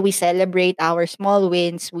 Tapos, yeah, we celebrate our small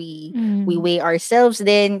wins, we Hmm. weigh ourselves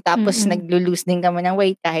din, tapos Mm. naglo-lose din kami ng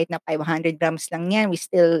weight kahit na 500 grams lang 'yan, we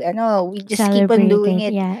still ano, we just keep on doing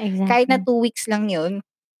Celebrated. it. Yeah, Kahit na exactly. 2 weeks lang 'yun.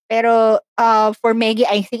 Pero, for Meggy,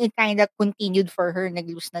 I think it kinda continued for her,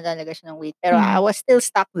 nag-lose na talaga siya ng weight, pero I Mhm. was still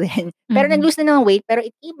stuck din. Pero Mhm. nag-lose na ng weight, pero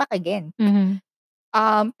it came back again. Mhm.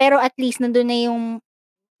 Pero at least nandun na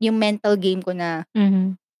yung mental game ko na,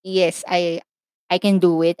 Mhm. yes, I can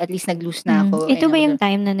do it, at least nag-lose na ako Ito and ba ako yung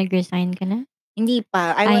time na nag-resign ka na? hindi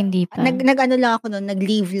pa. Hindi pa. Nag-ano lang ako nun,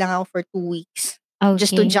 nag-leave lang ako for 2 weeks.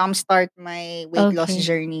 Just to Okay. jumpstart my weight loss Okay.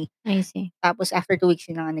 journey. I see. Tapos after 2 weeks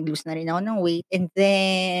yun na nga nag-lose na rin ako ng weight and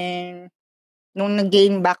then nung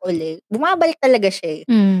nag-gain back uli, bumabalik talaga siya, eh,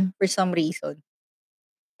 Hmm. for some reason.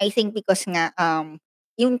 I think because nga,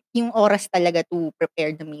 yung oras talaga to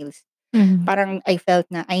prepare the meals. Mhm. Parang I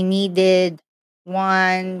felt na I needed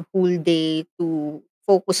one whole day to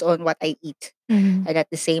focus on what I eat. Mhm. And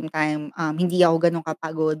at the same time, hindi ako ganun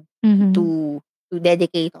kapagod Mhm. to to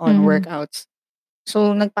dedicate on Mhm. workouts.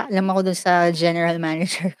 So, nagpaalam ako dun sa general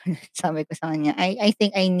manager ko. Sabi ko sa kanya, I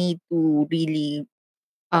think I need to really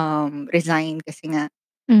resign kasi nga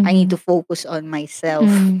I need Mhm. to focus on myself.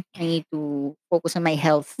 Mhm. I need to focus on my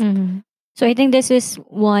health. Mhm. So I think this is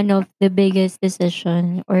one of the biggest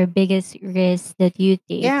decision or biggest risk that you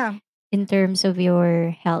take Yeah. in terms of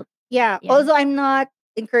your health. Yeah. Yeah. Although I'm not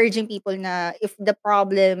encouraging people na if the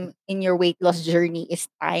problem in your weight loss journey is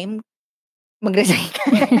time, mag-resign ka.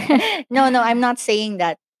 No, no, I'm not saying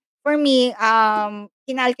that. For me,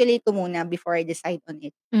 kinalculate ko muna before I decide on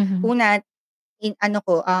it. Mhm. Una,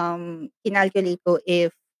 kinalculate ko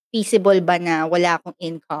if feasible ba na wala akong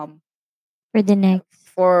income For the next.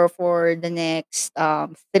 for the next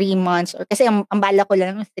 3 months, or kasi ang bala ko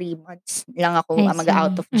lang 3 months lang ako I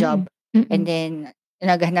mag-out see. of job, and Mm. then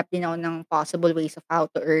naghahanap din ako ng possible ways of how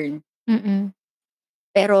to earn. Mm.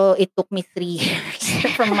 Pero it took me 3 years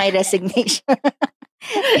from my resignation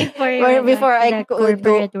Before you went back before to I the could go,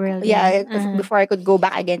 corporate world, yeah. yeah, before I could go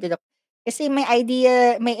back again to the, kasi my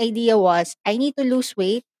idea was I need to lose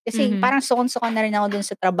weight kasi Mhm. parang sukon-sukon na rin ako dun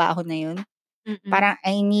sa trabaho na yun. Mm. Parang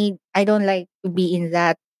I don't like to be in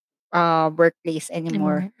that workplace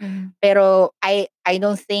anymore. Anymore. Mhm. Pero I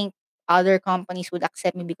don't think other companies would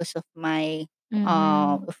accept me because Mhm.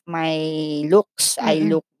 of my looks. I Mm.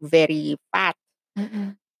 look very fat.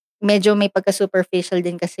 Mm. Medyo may pagka-superficial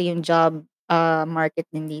din kasi yung job market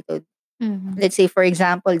din dito. Mhm. Let's say for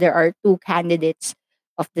example, there are two candidates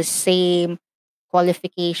of the same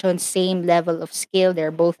qualification, same level of skill.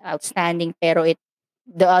 They're both outstanding, pero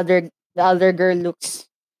the other girl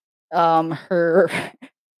looks her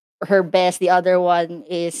her best. The other one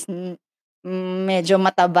is medyo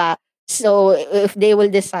mataba. So, if they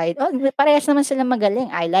will decide, oh, parehas naman sila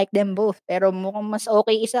magaling. I like them both. Pero mukhang mas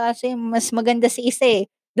okay isa kasi mas maganda si isa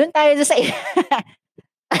eh. Doon tayo sa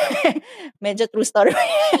medyo true story.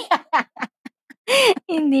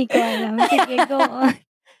 Hindi ko alam. Sige, go on.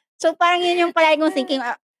 So, parang yun yung palagi kong thinking,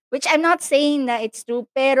 which I'm not saying na it's true,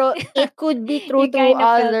 pero it could be true You to kind of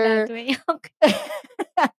felt that other. way.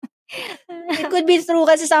 It could be true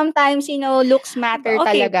kasi sometimes, looks matter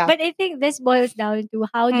Okay, talaga. but I think this boils down to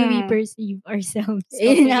how do we Mm. perceive ourselves,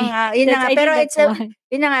 Yun na okay? nga, yun na That's nga. I Pero think that's one.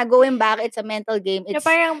 yun na nga, going back, it's a mental game. Na It's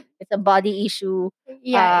parang it's a body issue.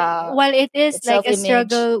 yeah, while it is It's like a self-image.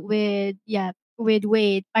 struggle with with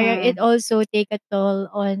weight, parang it Mm. also take a toll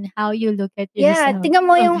on how you look at Yeah, yourself. tingnan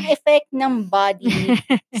mo yung Okay. effect ng body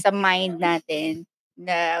sa mind natin,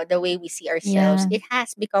 na the way we see ourselves. Yeah. It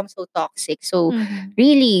has become so toxic. So Mhm.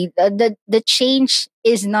 really, the change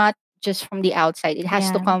is not just from the outside. It has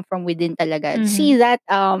to Yeah. come from within talaga. See Mhm. that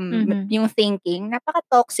Mhm. yung thinking,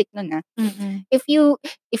 napaka-toxic nun na. Mhm. If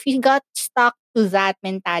you got stuck to that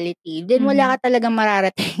mentality, then wala Mhm. ka talagang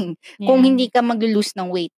mararating kung Yeah. hindi ka mag-lose ng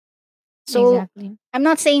weight. So, Exactly. I'm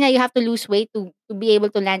not saying that you have to lose weight to be able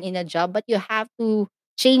to land in a job, but you have to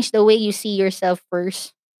change the way you see yourself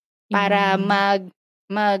first para Yeah.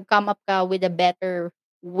 mag-come up ka with a better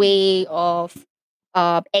way of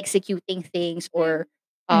executing things, or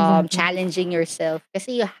Exactly. challenging yourself.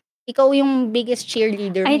 Kasi ikaw yung biggest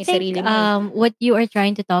cheerleader mo, I yung think sarili mo eh. what you are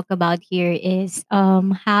trying to talk about here is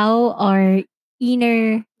how our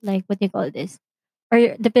inner, like, what do you call this,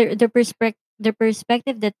 or the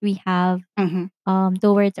perspective that we have Mhm.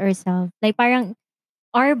 towards ourselves, like parang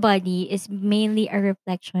our body is mainly a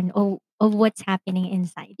reflection of what's happening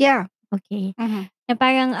inside. Yeah. Okay. Mhm. Na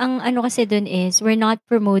parang ang ano kasi dun is we're not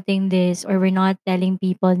promoting this, or we're not telling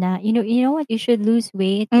people na you know what, you should lose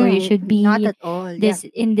weight, or you should Not be at all. Yeah. this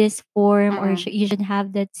in this form, or Mm. you should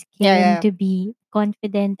have that Yeah, skin yeah. to be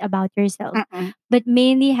confident about yourself, Mm. but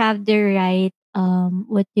mainly have the right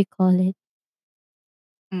what do you call it,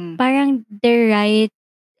 Mm. parang the right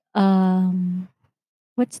um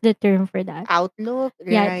what's the term for that, Outlook,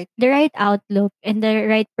 yeah, right? the right outlook and the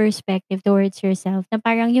right perspective towards yourself, na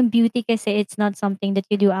parang yung beauty kasi it's not something that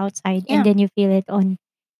you do outside and Yeah. then you feel it on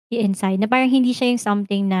the inside, na parang hindi siya yung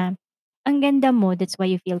something na ang ganda mo, that's why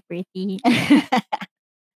you feel pretty.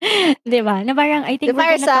 'Di ba? Na parang I think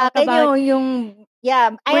Para sa akin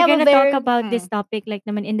yeah, I we're have a gonna talk very about this topic like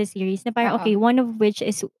naman in the series, na parang oo, okay, one of which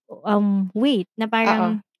is weight, na oo,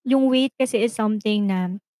 parang yung weight kasi is something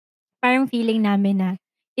na parang feeling namin na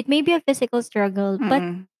it may be a physical struggle, but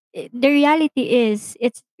mm. the reality is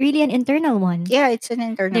it's really an internal one. Yeah, it's an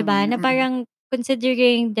 'Di internal ba? one, Na parang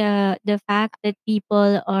considering the fact that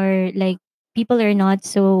people are not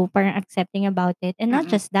so parang accepting about it, and not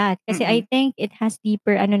mm, just that, kasi I mm. think it has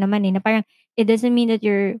deeper ano naman eh, na parang it doesn't mean that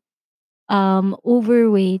you're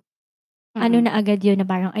overweight ano Mm. na agad yun na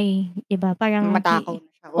parang, ay, 'di ba, parang Matakaw na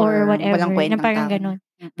siya or or walang whatever na kwentang parang tao na. gano'n.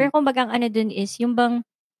 Pero Mm. kumbaga ang ano dun is yung bang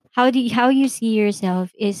how you see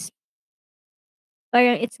yourself is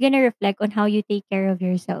parang it's gonna reflect on how you take care of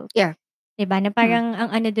yourself. Yeah. 'Di ba, na Mm. parang ang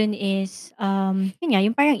ano dun is, yun nga,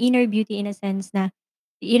 yung parang inner beauty in a sense na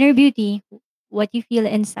inner beauty, what you feel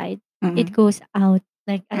inside, it Mm. goes out.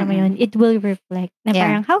 Like, alam mo Mm. yun, it will reflect na Yeah.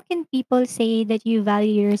 parang how can people say that you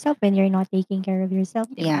value yourself when you're not taking care of yourself,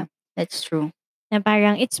 'di Yeah. ba? That's true. Na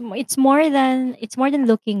parang it's more than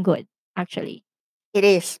looking good, actually, It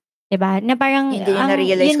is. 'di ba? Na parang Yun din yung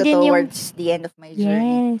na-realize yun ko din yung towards the end of my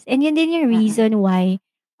journey. yes, and yun din yung Mm. reason why,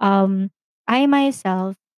 I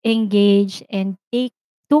myself engage and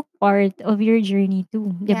took part of your journey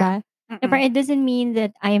too, 'di Yeah. ba? Na Mm. parang it doesn't mean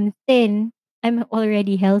that I'm thin, I'm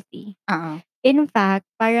already healthy. Oo. In fact,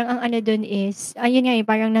 parang ang ano dun is, ayun nga, eh,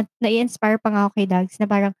 parang nai-inspire pa nga ako kay Dags na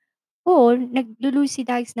parang, oo, naglo-lose si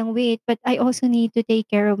Dags ng weight, but I also need to take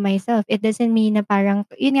care of myself. It doesn't mean na parang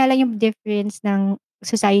yun nga lang yung difference ng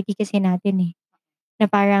society kasi natin, eh, na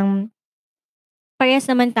parang parehas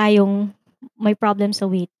naman tayong may problem sa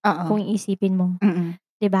weight Oo. kung iisipin mo, Mm.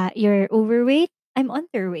 'di ba? You're overweight, I'm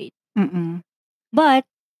underweight. Mm. But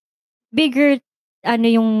bigger ano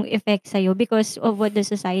yung effect sa'yo because of what the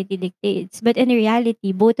society dictates. But in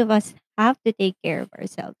reality, both of us have to take care of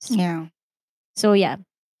ourselves. Yeah. So, yeah.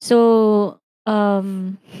 So,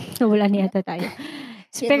 nawala na yata tayo.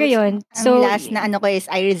 So, It pero was yun. ang So, last na ano ko is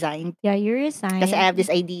I resigned yeah, you kasi I have resigned.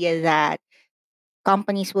 this idea that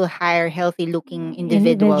companies will hire healthy looking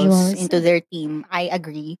individuals Individuals. into their team. I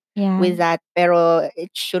agree Yeah. with that, pero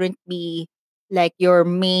it shouldn't be like your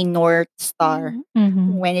main north star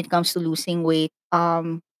Mhm. when it comes to losing weight.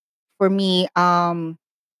 For me,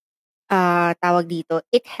 tawag dito,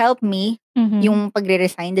 it helped me Mhm. yung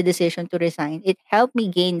pagre-resign, the decision to resign. It helped me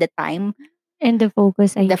gain the time, And the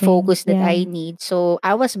focus, I the think. focus that Yeah. I need. So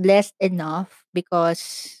I was blessed enough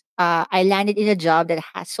because I landed in a job that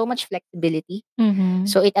has so much flexibility. Mhm.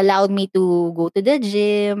 So it allowed me to go to the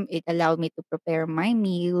gym. It allowed me to prepare my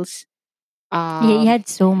meals. Yeah, you Um, had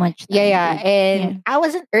so much yeah, time, yeah. babe. And Yeah. I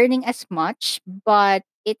wasn't earning as much, but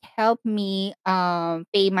it helped me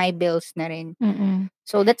pay my bills na rin. Mm.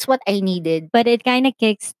 So that's what I needed. But it kind of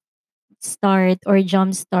kicks start or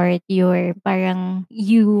jumpstart your parang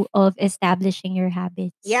you of establishing your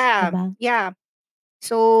habits, Yeah, 'di ba? yeah.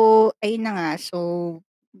 So, ayun na nga. So,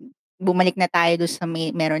 bumalik na tayo doon sa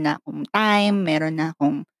meron na akong time, meron na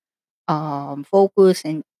akong focus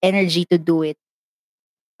and energy to do it.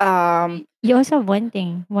 You also have one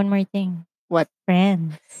more thing, What?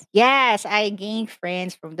 friends. Yes, I gained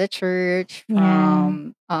friends from the church, Yeah.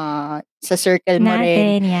 from sa circle mo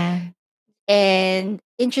rin. Natin, yeah. And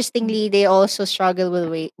interestingly, they also struggle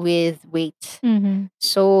with weight. Mhm.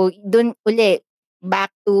 So, dun uli, back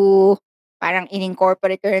to parang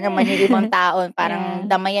in-incorporate ko na naman yung ibang tao, parang Yeah.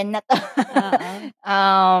 damayan na 'to.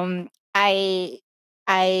 Oo. I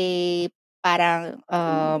I parang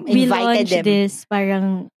We invited launched them. this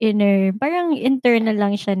parang internal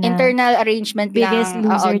lang siya na Internal arrangement Biggest lang,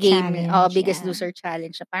 oo, Loser game, Challenge, Biggest yeah. Loser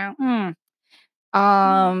Challenge. Parang,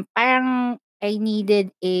 parang I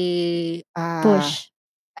needed Push.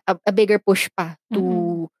 a bigger push pa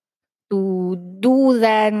Mm. to do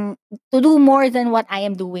than to do more than what I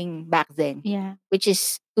am doing back then, Yeah. which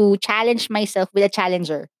is to challenge myself with a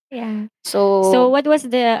challenger. Yeah. So, So, what was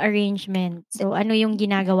the arrangement? So, ano yung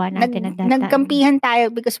ginagawa natin at that time? nagkampihan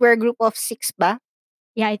tayo because we're a group of 6 ba?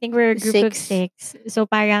 Yeah, I think we're a group of 6. 6. So,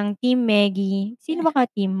 parang Team Meggy. Sino ba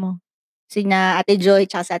ka-team mo? Sina Ate Joy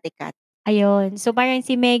tsaka si Ate Kat. Ayun. So, parang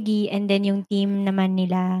si Meggy and then yung team naman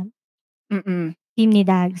nila, Mm. team ni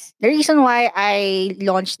Dags. The reason why I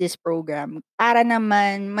launched this program, para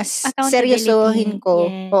naman mas seryosohin Accountability. ko,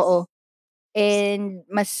 oo. Yes. And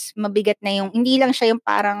mas mabigat na yung, hindi lang siya yung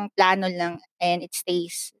parang plano lang and it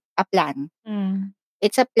stays a plan. Mm.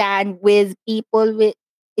 It's a plan with people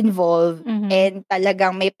involved Mhm. and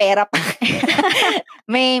talagang may pera pa.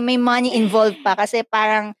 may money involved pa kasi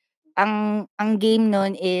parang ang game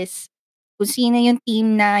nun is kung sino yung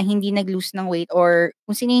team na hindi nag-lose ng weight or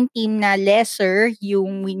kung sino yung team na lesser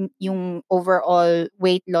yung overall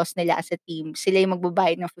weight loss nila as a team, sila yung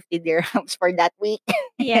magbabayad ng 50 dirhams for that week.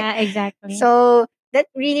 Yeah, exactly. So, that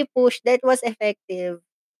was effective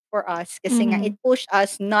for us kasi nga it Mhm. pushed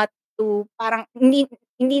us not to parang hindi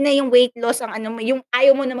na yung weight loss ang ano mo, yung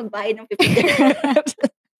ayaw mo na magbayad ng 50 dirhams.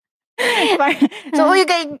 So, uy,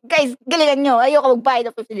 guys, galingan nyo. Ayoko magbayad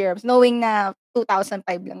ng 50 dirhams knowing na 2,005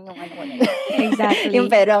 lang yung ano ko nun. Yung Exactly.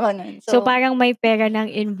 pera ko nun. So, So, parang may pera ng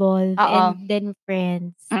involved oo. and then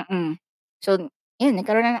friends. So, yun,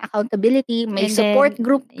 nagkaroon na ng accountability, may And support then,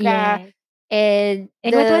 group ka, yes. And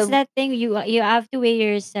And what was that thing you have to weigh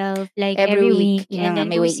yourself like every every week, week yun na and nga, then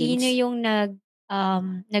may kung sino weigh-ins. yung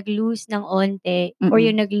nag-lose ng onte or Mm.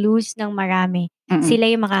 yung nag-lose ng marami, Mm. sila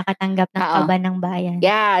yung makakatanggap ng Oo. kaba ng bayan.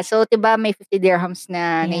 Yeah, so 'di ba may 50 dirhams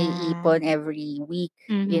na Yeah. naiipon every week.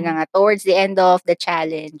 Yun na Mhm. nga, towards the end of the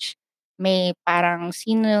challenge, may parang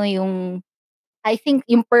sino yung I think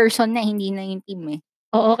yung person na hindi na yung team, eh.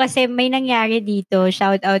 Oo, kasi may nangyari dito,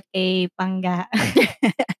 shout out kay Pangga.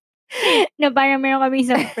 Na parang meron kaming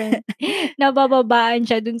isang friend, nabababaan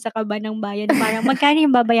siya dun sa kaba ng bayan na parang, "Magkano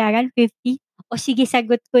yung babayaran, 50? O sige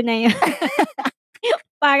sagot ko na yun."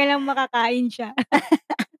 Para lang makakain siya.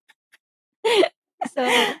 So,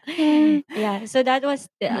 yeah. So Mm. that was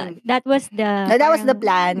the That was the parang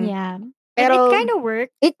plan. yeah. And it Pero kinda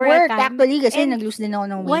worked it for a worked time. actually kasi And nag-lose din ako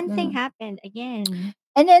ng weight one thing nun. happened again.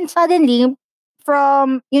 And then suddenly,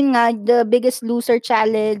 from yun nga, the Biggest Loser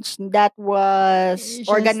challenge that was Just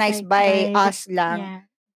organized like by by the us lang, yeah,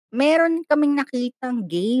 meron kaming nakitang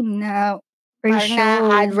game na or parang show.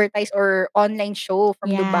 na-advertise or online show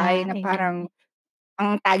from Dubai Yeah, na parang exactly.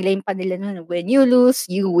 ang tagline pa nila nun, "When you lose,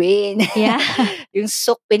 you win." Yeah. Yung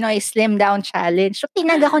Suk Pinoy Slim Down Challenge. So,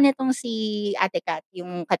 tinag ako nitong si Ate Kat,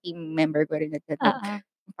 yung ka-team member ko rin na dun. Oo.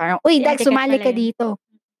 Parang, "Uy, Si Dag, Ate Kat sumali pala ka yun. dito."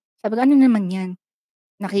 Sabi ko, "Ano naman yan?"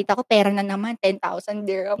 Nakita ko pera na naman, 10,000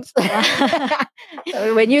 dirhams. Wow. Sabi,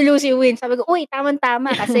 "When you lose, you win." Sabi ko, "Uy,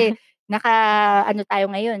 tamang-tama kasi naka-ano tayo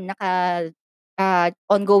ngayon,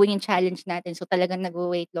 ongoing yung challenge natin. So, talagang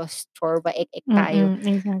nagwo-weight loss chorba ek-ek tayo."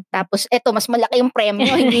 Exactly. Tapos eto, mas malaki yung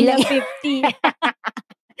premyo, hindi lang Yung 50.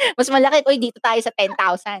 mas malaki, "Uy, dito tayo sa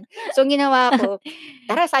 10,000." So, ang ginawa ko,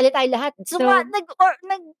 "Tara, sali tayo lahat." So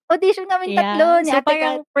Nag-audition kaming yeah. tatlo ni So Ate Kat.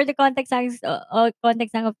 parang for the context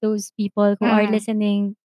lang of those people who are Mm, listening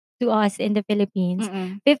to us in the Philippines,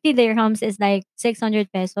 mm. 50 dirhams is like 600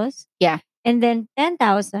 pesos. Yeah. And then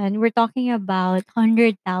 10,000, we're talking about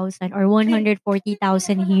 100,000 or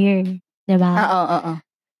 140,000 here, 'di ba? Oo, oo.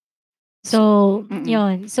 So, Mm.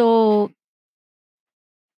 yun. So,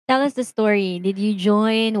 tell us the story. Did you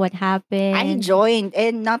join? What I happened? joined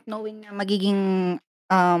and not knowing na magiging,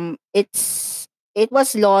 it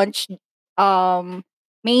was launched,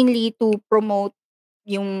 mainly to promote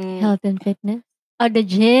yung Health and fitness? Oh, the the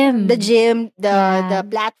gym. gym, the Yeah.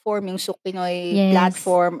 platform, yung Suk Pinoy Yes.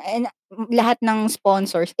 platform, and lahat ng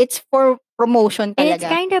sponsors. It's for promotion And it's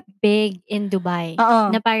talaga. kind of big in Dubai.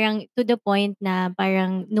 Oo, Na parang to the point na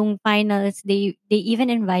parang nung finals, they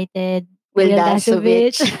even invited Will Will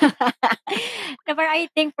Dasovich. Dasovich. Na parang I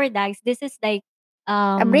think for Dax, this is like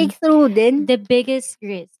A breakthrough din. the biggest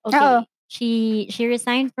risk. Oo. Okay. She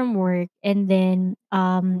resigned from work and then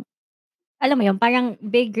alam mo yun, parang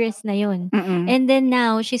big risk na yun. Mm. And then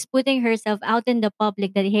now she's putting herself out in the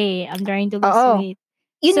public that hey, I'm trying to lose Oo. weight.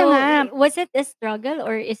 Yun na nga, So, was it a struggle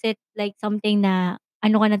or is it like something na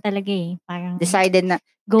ano ka na talaga eh, parang decided na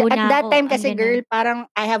go at na that ako, time I'm kasi, gonna girl, parang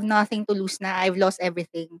I have nothing to lose na. I've lost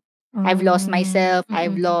everything. I've lost um, myself,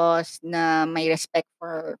 I've mm, lost na my respect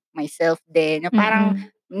for myself din, na parang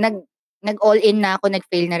mm. nag-all in na ako,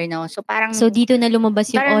 nag-fail na rin ako. So, So dito na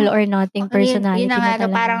lumabas yung all parang or nothing yun na personality nga, mo na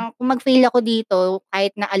talaga. parang kung mag-fail ako dito,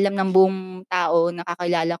 kahit na alam ng buong tao,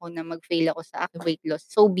 nakakilala ko na mag-fail ako sa aking weight loss,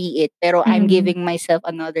 so be it. Pero I'm Mhm. giving myself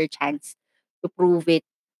another chance to prove it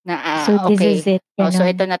na, So this is okay. it, So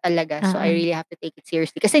ito gano'n. na talaga. So I Oo. really have to take it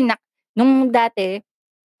seriously. Kasi nung dati,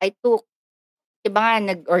 I took, 'di ba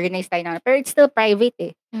nga, nag-organize tayo na, pero it's still private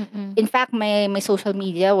eh. Mm. In fact, my social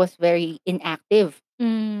media was very inactive.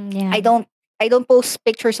 Yeah. I don't post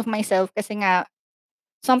pictures of myself kasi nga,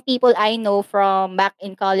 some people I know from back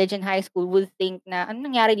in college and high school would think na, "Anong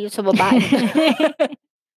nangyari dito sa babaeng 'to?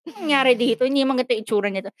 Anong nangyari dito? Hindi naman ganito yung itsura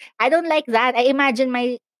nito." I don't like that. I imagine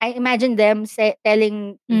them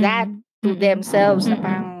telling that to Mm. themselves na Mm.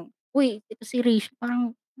 parang, "Uy, ito si Rachel,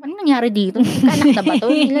 parang anong nangyari dito? Nagkaanak na ba 'to?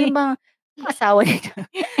 Ilan na ba ang asawa nito?"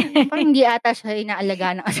 Parang hindi ata siya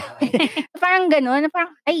inaalagaan ng asawa niya. Parang gano'n, na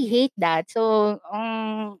parang I hate that. So,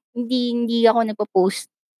 hindi ako nagpo-post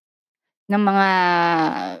ng mga,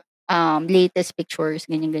 latest pictures,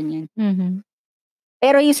 ganyan-ganyan. Mhm.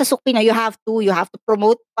 Pero yung sa Sukpina, you have to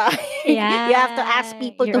promote pa. You have to ask Yeah,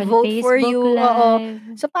 people you're to on vote for Facebook you, oo.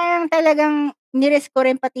 Live. So, parang talagang ni-risk ko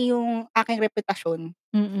rin pati yung aking reputasyon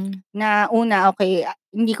Mm. na una, okey,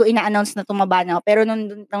 hindi ko ina-announce na tumaba na ako, pero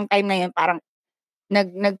nung time na yun parang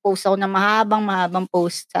nag-post ako ng mahabang-mahabang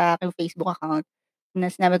post sa aking Facebook account na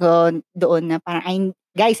sinabi ko doon na parang,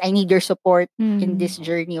 "Guys, I need your support in Mhm. this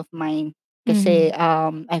journey of mine." Kasi,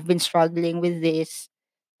 Mhm. I've been struggling with this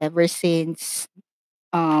ever since,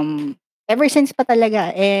 ever since pa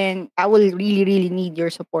talaga, and I will really, really need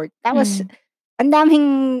your support. Tapos Mhm. ang daming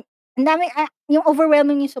ang dami, yung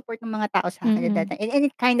overwhelming yung support ng mga tao sa akin at that Mm. time. And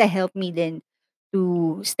it kinda helped me then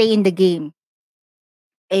to stay in the game.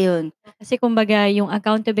 Ayun. Kasi kumbaga yung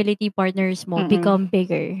accountability partners mo Mm. become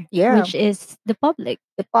bigger, Yeah. which is the public.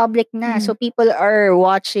 The public na. So Mm. people are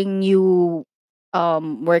watching you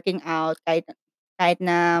working out kahit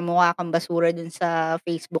na mukha kang basura dun sa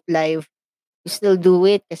Facebook Live, you still do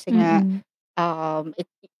it kasi nga Mm. it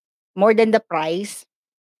more than the price,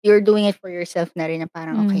 you're doing it for yourself na rin na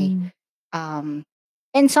parang okay. Mm.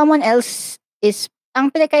 And someone else is ang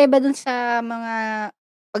pinagkaiba dun sa mga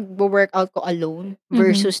pagwo-workout ko alone Mhm.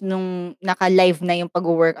 versus nung naka-live na yung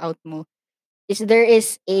pagwo-workout mo is there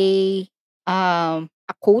is a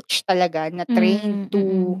coach talaga na trained Hmm, to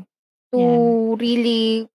mm. Yeah.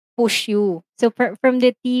 really push you. So from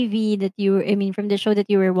the TV that you were, I mean, from the show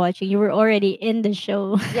that you were watching, you were already in the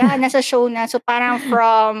show. Yeah, nasa show na. So parang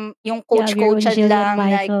from yung You have your own coach-coachan Jillian lang na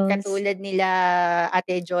Michaels katulad nila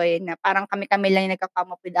Ate Joy na parang kami-kami lang yung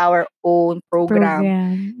nagka-come up with our own program.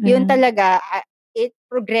 program. Yun talaga, it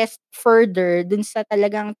progressed further dun sa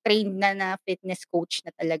talagang trained na fitness coach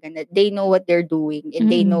na talaga na they know what they're doing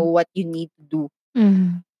and they know Mm. what you need to do.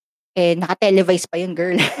 Mhm. Eh, naka-televise pa yun,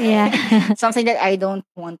 girl. Yeah. Something that I don't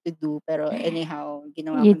want to do, pero anyhow,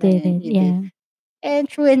 ginawa You ko na did yun. it, You did. yeah. And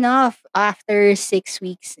true enough, after 6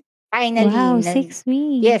 weeks, finally, Wow, 6 yes,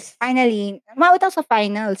 weeks. finally, umabot ako sa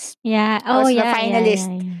finals. Yeah. I Oh, was the yeah, yeah, finalist.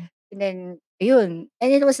 yeah, yeah. And then, yun. And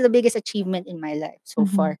it was the biggest achievement in my life so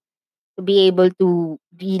Mhm. far. To be able to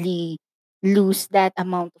really lose that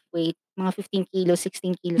amount of weight. Mga 15 kilos,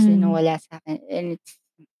 16 kilos na Mm. nawala sa akin. And it's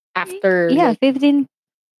after Yeah, like, 15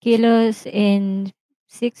 kilos in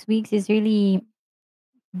 6 weeks is really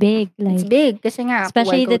big, it's like, big kasi nga,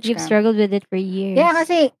 especially that workout you've ka. struggled with it for Yeah, years.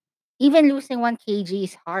 kasi even losing 1 kg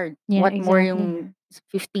is hard. Yeah, What more exactly. yung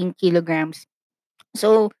 15 kilograms.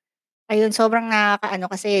 So, ayun, sobrang nakakaano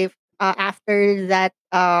kasi after that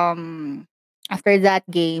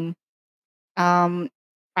game, um,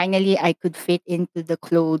 finally I could fit into the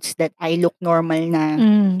clothes that I look normal na.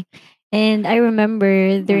 Mm. And I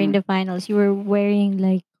remember during Mm. the finals, you were wearing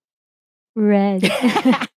like red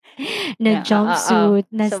na Yeah, oo. jumpsuit,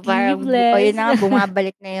 na So parang ayun sleeveless. na nga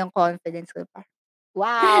bumabalik na yung confidence ko pa.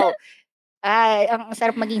 Wow! Ay, ang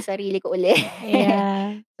sarap maging sarili ko uli.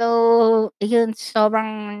 Yeah. So, yun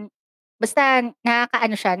sobrang basta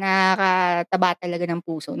nakakaano siya, nakakataba talaga ng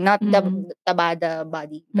puso. Not the Mm. taba the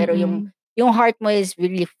body, pero Mm. yung heart mo is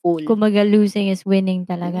really full. Kumbaga losing is winning Yung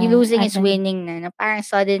talaga losing at is that. winning na parang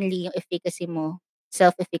suddenly yung efficacy mo,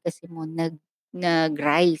 self-efficacy mo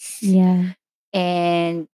nag-rise. Yeah.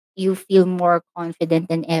 And you feel more confident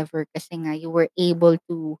than ever kasi nga you were able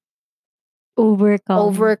to Overcome the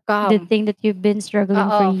overcome. thing that you've been struggling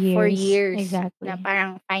for For years. years. Na Exactly.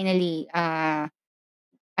 parang finally,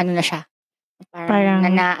 ano na siya, parang Parang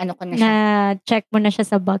na-ano ko na siya. na-check mo na siya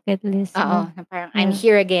sa bucket list Oo, mo. na parang I'm Yeah.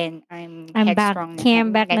 here again. I'm I'm back. headstrong na. Came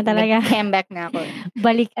back na talaga. Came back na ako.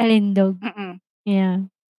 Balik alindog. Mm. Yeah.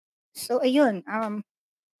 So, ayun.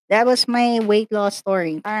 That was my weight loss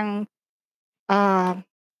story. Parang,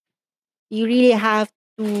 you really have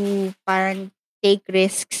to parang take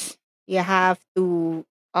risks. You have to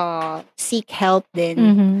seek help then.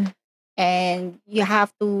 Mhm. And you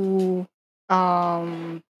have to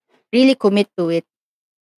really commit to it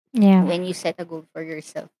Yeah, when you set a goal for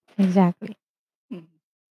yourself. exactly. Mhm.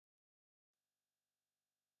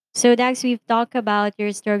 So Dax, we've talked about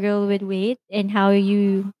your struggle with weight and how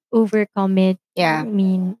you overcome it. Yeah. I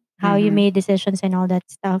mean, how you Mhm. made decisions and all that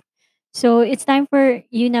stuff. So it's time for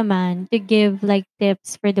you naman to give like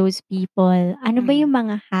tips for those people. Ano ba Mhm. yung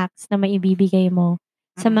mga hacks na maibibigay mo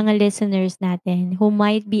sa Mhm. mga listeners natin who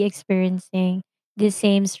might be experiencing the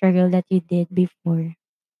same struggle that you did before?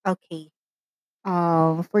 Okay.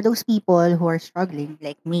 For those people who are struggling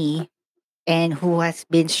like me and who has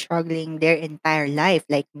been struggling their entire life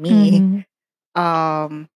like me, Mhm.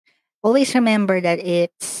 um, always remember that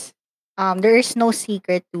there is no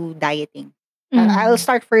secret to dieting. I'll Mm.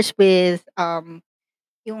 start first with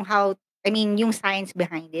yung how yung science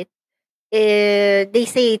behind it. They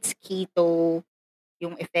say it's keto,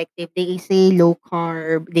 yung effective. They say low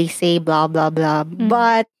carb. They say blah blah blah. Mm.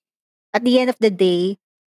 But at the end of the day,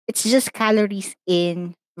 it's just calories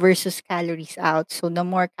in versus calories out. So the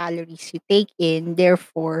more calories you take in,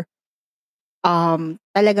 therefore,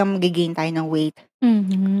 talagang magigain tayo ng weight.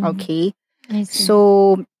 Mhm. Okay? I see.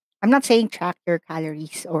 So, I'm not saying track your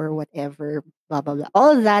calories or whatever, blah, blah, blah.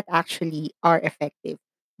 All of that actually are effective.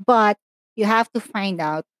 But you have to find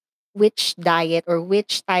out which diet or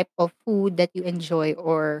which type of food that you enjoy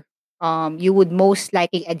or you would most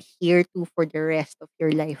likely adhere to for the rest of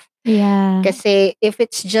your life. Yeah. Kasi if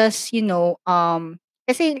it's just,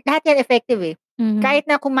 Kasi lahat yan effective eh. Mhm. Kahit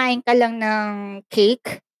na kumain ka lang ng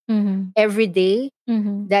cake Mhm. every day,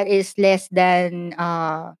 Mhm. that is less than,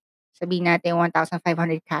 sabihin natin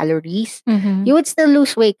 1,500 calories, Mhm. you would still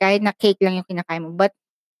lose weight kahit na cake lang yung kinakain mo. But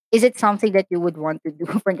is it something that you would want to do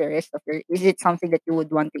for the rest of your, is it something that you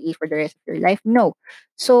would want to eat for the rest of your life? No.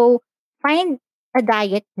 So find a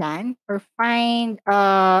diet plan or find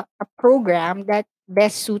a program that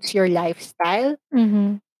best suits your lifestyle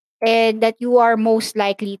Mhm. and that you are most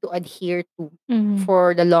likely to adhere to Mhm.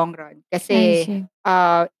 for the long run. I Kasi see.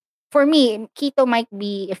 for me, keto might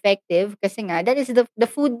be effective kasi nga that is the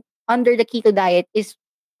food under the keto diet is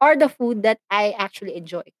are the food that I actually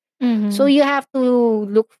enjoy. So Mhm. you have to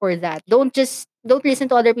look for that. Don't listen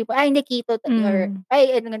to other people. Ay, hindi keto or Mhm.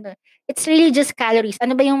 ay ano ganito. It's really just calories.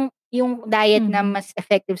 Ano ba yung diet na Mhm. mas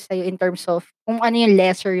effective sa in terms of kung ano yung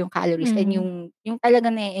lesser yung calories and Mhm. yung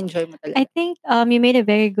talagang na-enjoy mo I talaga. think you made a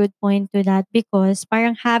very good point to that because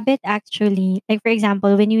parang habit actually, like for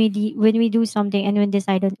example when we do something and when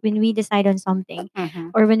we decide on something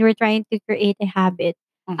Mhm. or when we're trying to create a habit,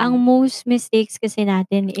 ang Mhm. most mistakes kasi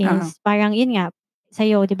natin Oo. is parang yun nga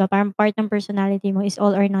sa'yo, 'di ba? Parang part ng personality mo is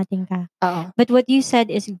all or nothing ka. Oo. But what you said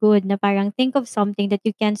is good na parang think of something that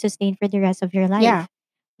you can sustain for the rest of your Yeah. life.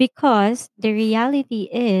 Because the reality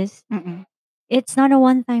is Mm. it's not a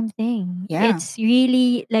one-time thing. Yeah. It's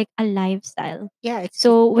really like a lifestyle. Yeah, it's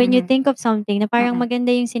So, when you mhm. think of something na parang Mm.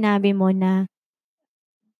 maganda yung sinabi mo na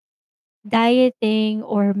dieting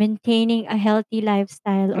or maintaining a healthy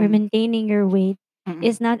lifestyle or Mm. maintaining your weight Mm.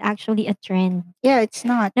 is not actually a trend. Yeah, it's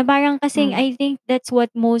not. Na parang kasing Mm. I think that's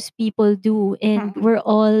what most people do and Mm. we're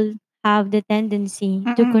all have the tendency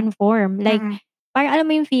to Mm. conform. Like, Mm. parang alam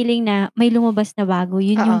mo yung feeling na may lumabas na bago,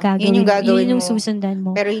 yun Oo, yung yun yung gagawin mo, yun gagawin yung mo, susundan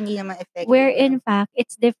mo. pero hindi naman Where effective ano. in fact,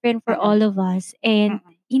 it's different for Mm. all of us and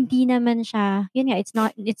Mm. hindi naman siya, yun nga,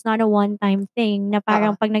 it's not a one-time thing na Oo.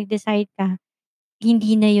 parang 'pag nag-decide ka,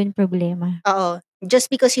 hindi na yun problema. Oo.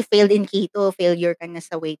 Just because you failed in keto, failure ka na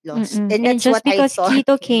sa weight loss. Mm. And And that's what just I because thought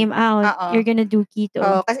keto eh. came out, you're Oo. gonna do Oo, keto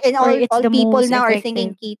kasi and or all it's all the people most now are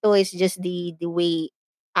thinking effective. keto is just the way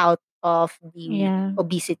out of the Yeah.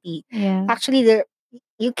 obesity. Yeah. Actually, there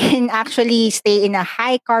you can actually stay in a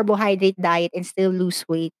high carbohydrate diet and still lose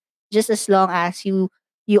weight just as long as you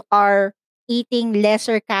are eating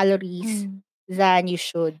lesser calories Mm. than you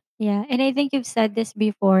should. Yeah, and I think you've said this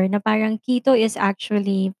before na parang keto is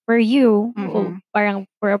actually for you o Mhm. parang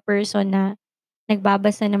for a person na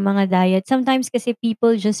nagbabasa ng mga diet, sometimes kasi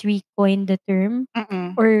people just recoin the term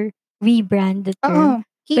Mm. or rebrand the term, Oo. but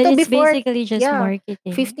Keto it's before, basically just yeah,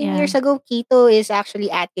 marketing. 15 Yeah. years ago, keto is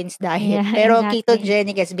actually Atkins diet. Yeah, Pero exactly.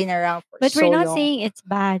 ketogenic has been around for But we're so not long. saying it's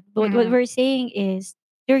bad. But what Mhm. we're saying is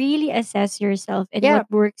to really assess yourself and Yeah,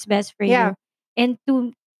 what works best for yeah, you and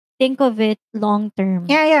to think of it long term.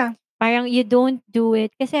 yeah, yeah. Parang you don't do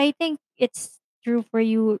it kasi I think it's true for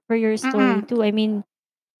you for your story Mm. too. I mean,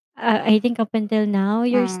 I think up until now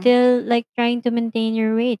you're Mm. still like trying to maintain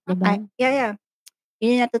your weight, 'di ba? Yeah, yeah.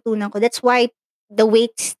 Yun yung natutunan ko. That's why the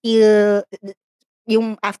weight still,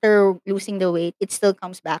 yung after losing the weight, it still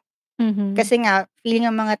comes back. Mhm. Kasi nga, feeling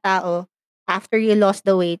ng mga tao, after you lost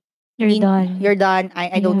the weight, You're done. you're done.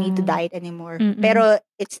 I don't need to Yeah. diet anymore. Mm. Pero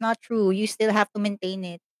it's not true. You still have to maintain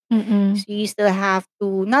it. Mm. So you still have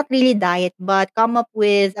to not really diet, but come up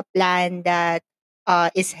with a plan that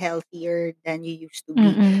is healthier than you used to be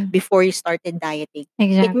Mm. before you started dieting.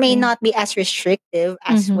 It may Exactly. not be as restrictive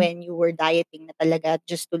as Mhm. when you were dieting na talaga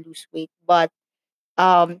just to lose weight, but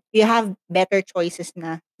you have better choices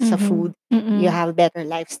na sa Mhm. food. You Mm. have better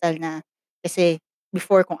lifestyle na. Kasi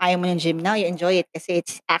before, kung ayaw mo ng gym, now you enjoy it kasi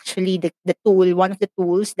it's actually the tool, one of the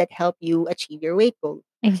tools that help you achieve your weight goal.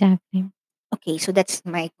 Exactly. Okay, so that's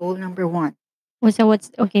my goal number one. So what's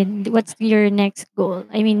okay, what's your next goal?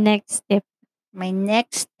 I mean next step. My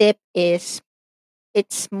next tip is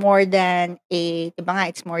it's more than diba nga,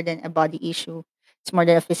 it's more than a body issue. It's more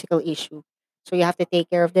than a physical issue. So you have to take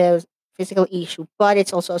care of the physical issue, but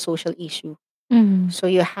it's also a social issue. Mhm. So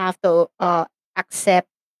you have to accept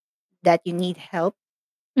that you need help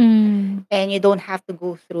Mm. and you don't have to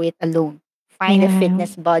go through it alone. Find a Yeah.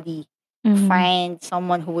 fitness buddy. Mhm. Find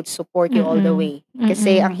someone who would support you all the Mm. way.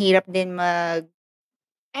 Kasi Mm. ang hirap din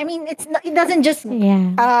I mean, it doesn't just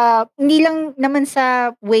Yeah. hindi lang naman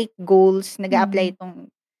sa weight goals nag-a-apply Mhm. itong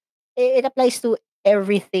it applies to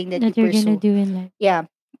everything that you That you're gonna pursue. do in life. Yeah.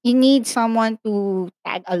 You need someone to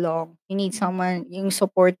tag along. You need Mm. someone, yung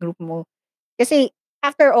support group mo. Kasi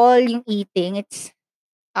after all, yung eating, it's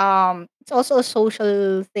also a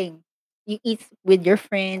social thing. You eat with your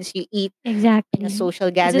friends, you eat in a Exactly. social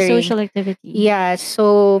It's a gathering. social activity. Yeah,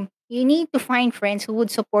 so you need to find friends who would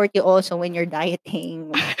support you also when you're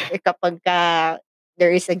dieting. Or kapag ka there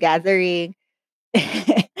is a gathering.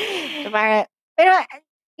 So para, pero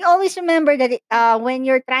you always remember that when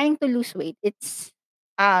you're trying to lose weight, it's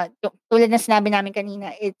tulad na sinabi namin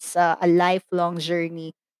kanina, it's a lifelong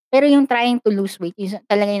journey. Pero yung trying to lose weight, yung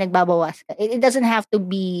talaga yung nagbabawas ka. It doesn't have to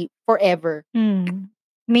be forever. Hmm. Yeah.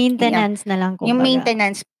 Maintenance na lang Yung kumbaga.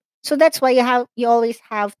 maintenance. So that's why you always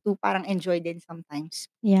have to parang enjoy din sometimes.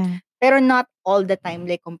 Yeah, Pero not all the time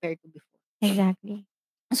like compared to before. exactly.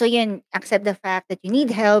 So yun, accept the fact that you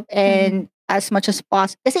need help Mhm. and as much as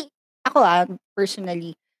possible. Kasi ako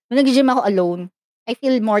personally, when nag-gym ako alone, I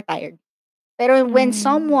feel more tired. Pero when Mm.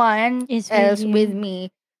 someone Is with else with you. me,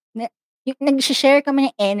 nag-share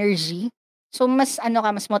kami ng energy, so mas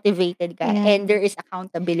mas motivated ka Yeah. and there is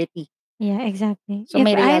accountability. Yeah, exactly. So If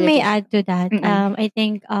may I may reality siya. add to that, Mm-mm. I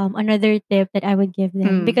think another tip that I would give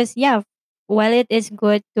them, Mm. because yeah, while it is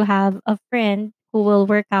good to have a friend who will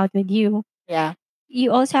work out with you, Yeah.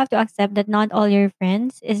 you also have to accept that not all your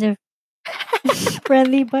friends is a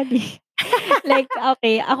friendly buddy. Like,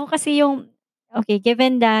 okay, ako kasi yung, okay,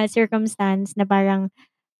 given the circumstance na parang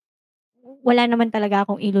wala naman talaga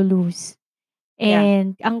akong ilo-lose. Yeah.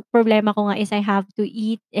 And ang problema ko nga is I have to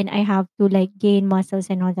eat and I have to like gain muscles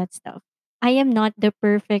and all that stuff. I am not the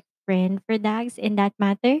perfect friend for Dags in that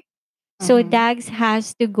matter. So Mm-hmm. Dags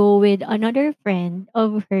has to go with another friend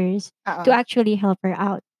of hers to Uh-uh. actually help her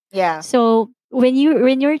out. Yeah. So when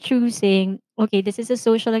you're choosing, okay, this is a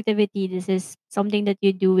social activity, this is something that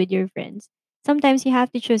you do with your friends. Sometimes you have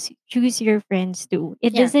to choose your friends too.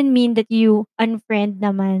 It Yeah. doesn't mean that you unfriend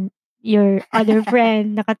naman your other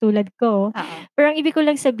friend na katulad ko. Uh-uh. Pero ang ibig ko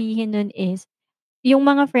lang sabihin nun is, yung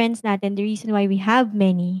mga friends natin, the reason why we have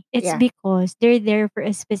many, it's Yeah. because they're there for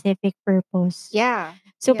a specific purpose. Yeah.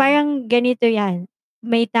 So Yeah. parang ganito yan.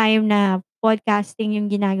 May time na podcasting yung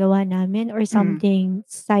ginagawa namin or Mm. something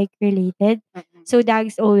psych related. Mm-mm. So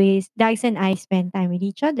Dags and I spend time with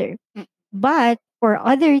each other. Mm. But for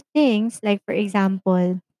other things, like for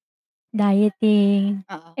example, dieting,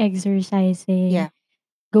 Uh-uh. exercising, Yeah.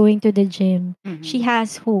 going to the gym, she Mm-hmm.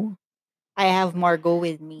 has who? I have Margot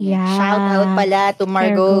with me. Shout out Yeah. pala to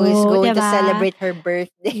Margot who's Margot, going to 'di ba? celebrate her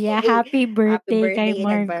birthday. Yeah, happy Happy birthday kay birthday in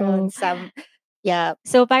Margot. advance. Yeah.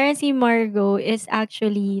 So parang si Margot is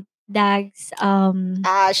actually Dag's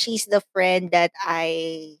She's the friend that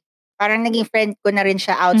parang naging friend ko na rin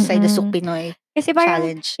siya outside the Souk mm. Pinoy Kasi parang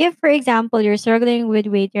challenge. if for example you're struggling with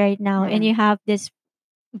weight right now and Mm-mm. you have this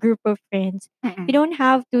group of friends, you Mm-mm. don't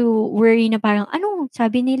have to worry na parang ano,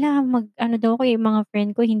 sabi nila mag-ano daw ko, yung mga friend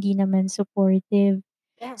ko hindi naman supportive.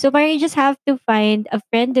 Yeah. So parang you just have to find a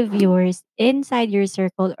friend of yours inside your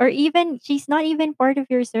circle, or even she's not even part of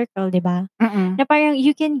your circle, 'di ba? Mm-mm. Na parang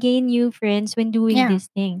you can gain new friends when doing Yeah. these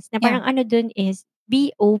things. Na Yeah. parang ano dun is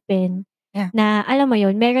be open, Yeah. na alam mo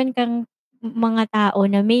yon, meron kang mga tao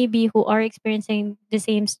na maybe who are experiencing the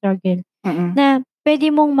same struggle Mm-mm. na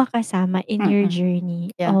pwede mong makasama in your Mm-mm. journey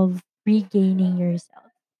Yeah. of regaining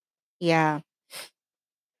yourself. Yeah.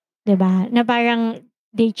 'Di ba? Na parang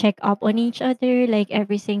they check up on each other like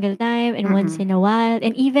every single time and once Mm-mm. in a while.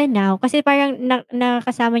 And even now, kasi parang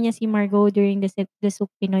nakasama niya si Margot during the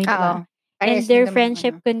Soup Pinoy, 'di ba? Oo. And Parehas din their kami ng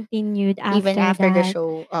friendship continued even after after the that.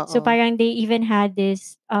 show. So Oo. parang they even had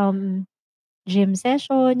this gym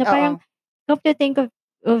session na parang Oo. come to think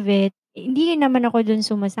of it, hindi naman ako dun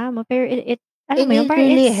sumasama pero it alam mo yun, It parang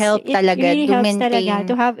really helped it talaga really to helps talaga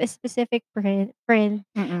to maintain. have a specific friend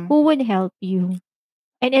Mm-mm. who would help you.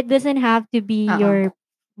 And it doesn't have to be Oo. your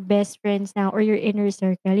best friends now or your inner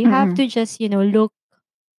circle. You have Mm-mm. to just, look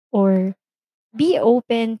or be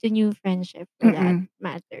open to new friendship for that Mm-mm.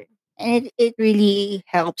 matter. And it really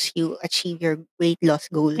helps you achieve your weight loss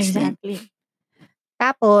goals din. Exactly.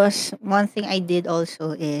 Tapos, one thing I did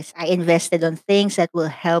also is I invested on things that will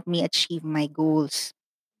help me achieve my goals.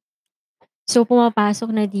 So pumapasok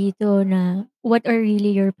na dito na what are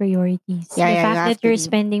really your priorities? Yeah, The yeah, you fact have that to you're be.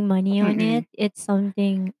 spending money on Mm-mm. it, it's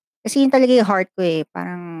something Kasi yun talaga yung heart ko eh.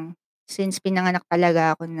 Parang, since pinanganak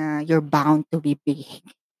talaga ako na you're bound to be big.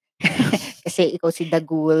 Kasi ikaw si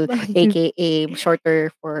Dagul, bound to. aka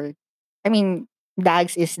shorter for, I mean,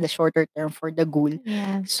 Dags is the shorter term for Dagul.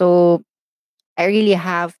 Yeah. So, I really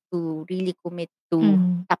have to really commit to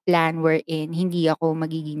Mm. a plan wherein hindi ako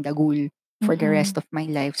magiging Dagul for the rest Mm-mm. of my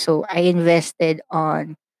life. So, I invested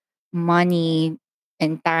on money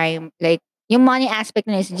and time. Like, yung money aspect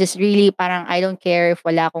na is just really parang I don't care if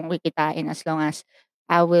wala akong kikitain as long as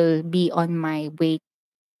I will be on my weight,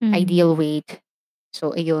 Mm. ideal weight.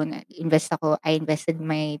 So, ayun, I invested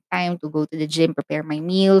my time to go to the gym, prepare my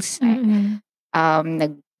meals. Mm.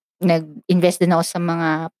 Nag, nag-invest din ako sa mga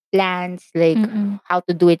plans, like Mm. how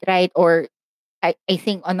to do it right or I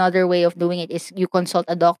think another way of doing it is you consult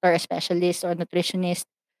a doctor, a specialist, or a nutritionist.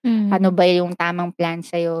 Ano Mhm. ba yung tamang plan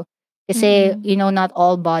sa'yo? Kasi, Mm. not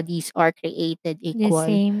all bodies are created The equal.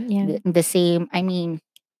 same, yeah. The same, I mean,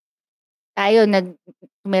 tayo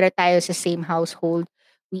tumira tayo sa same household,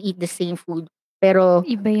 we eat the same food, pero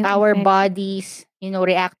Iba yung our effect. bodies,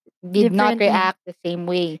 did not Differently. react the same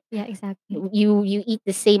way. Yeah, exactly. You eat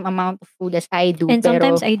the same amount of food as I do, And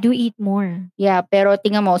sometimes pero I do eat more. yeah, pero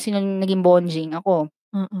tingnan mo sino naging bonjing, ako.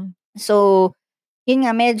 Oo. So, yun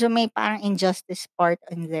nga medyo may parang injustice part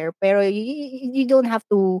in there, pero you don't have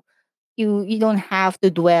to you don't have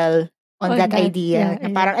to dwell on On that that, yeah, idea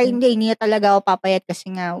na parang, "Ay exactly. hindi talaga ako papayat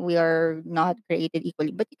kasi nga we are not created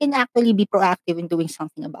equally." But you can actually be proactive in doing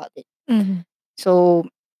something about it. Mhm. So,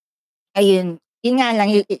 ayun, yun nga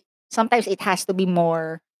lang, sometimes it has to be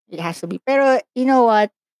more, it has to be, pero you know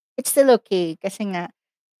what? It's still okay kasi nga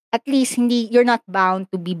at least hindi you're not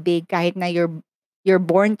bound to be big kahit na you're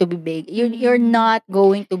born to be big. You're Mm. not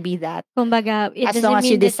going to be that Kumbaga, it as long doesn't as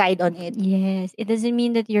you mean that decide on it. yes, it doesn't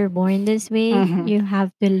mean that you're born this way. Mhm. You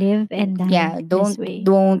have to live and die Yeah, this don't way.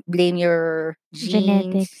 don't blame your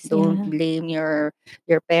genes, Genetics, don't yeah. blame your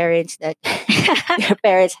parents that your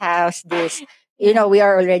parents have this. Yeah. We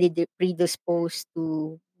are already predisposed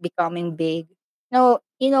to becoming big. No,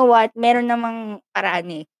 you know what? Meron namang paraan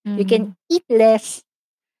eh. You can Mhm. eat less,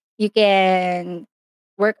 you can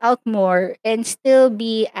work out more, and still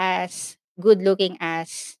be as good looking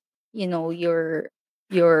as, your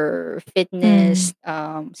Mm. fitness,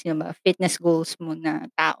 sino ba, fitness goals mo na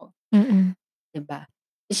tao. Mm. 'Di ba?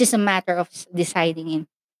 It's just a matter of deciding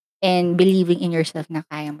and believing in yourself na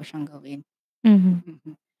kaya mo siyang gawin. Mhm.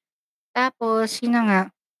 Mhm. Tapos yun na nga,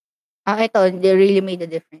 eto they really made a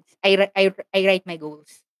difference. I write my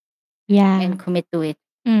goals and Yeah. commit to it.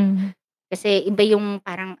 Mm. Kasi iba yung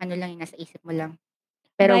parang ano lang, yung nasa isip mo lang.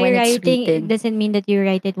 Pero By when it's writing, it written, doesn't mean that you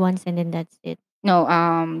write it once and then that's it. no,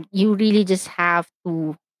 you really just have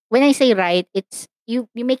to, when I say write, it's you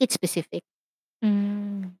make it specific.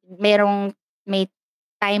 Mm. May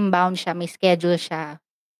time bound siya, may schedule siya,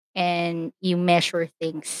 and you measure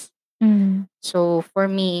things. Mm. So, for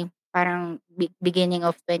me, parang beginning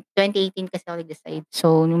of 2018 kasi ako nag-decide.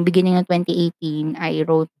 So, nung beginning of 2018, I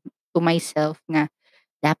wrote to myself na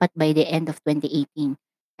dapat by the end of 2018,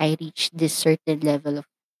 I reach this certain level of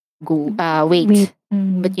Wait. weight.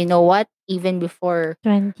 But Mm. you know what? Even before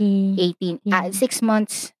 18, 2018 6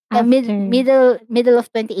 months, after. middle of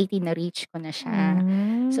 2018 na-reach ko na siya.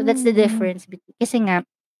 So, that's the Mm. difference. Kasi nga,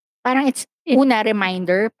 parang it's, It una,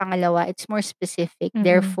 reminder. Pangalawa, it's more specific. mm.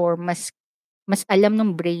 Therefore, mas alam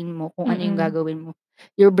ng brain mo kung ano yung Mm. gagawin mo.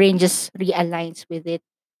 Your brain just realigns with it.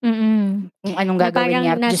 Mm. Kung anong Na gagawin parang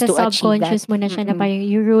niya just nasa to achieve that. subconscious mo na siya na Mm-mm. parang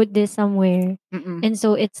you wrote this somewhere Mm-mm. and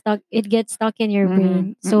so it gets stuck in your Mm-mm. brain.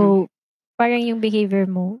 Mm-mm. So parang yung behavior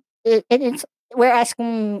mo, And it's, whereas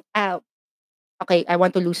kung, okay, I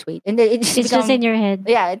want to lose weight. And then it just it's just become, in your head.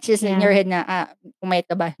 yeah, it's just in your Yeah. head na, pumayat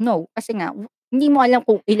ka ba? No. Kasi nga, hindi mo alam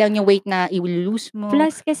kung ilang yung weight na i-lose mo.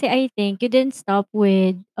 Plus kasi I think you didn't stop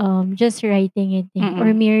with just writing it or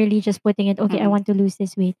Mm-mm. merely just putting it, okay, I Mm-mm. want to lose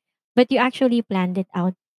this weight. But you actually planned it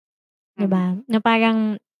out, 'di Mm-mm. ba? Na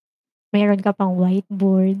parang meron ka pang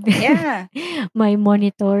whiteboard, Yeah. may And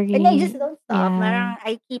I just monitoring. don't stop. Yeah. Parang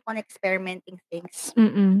I keep on experimenting things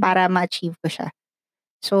Mm. para ma-achieve ko siya.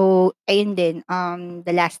 So, ayun din,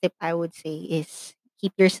 the last tip I would say is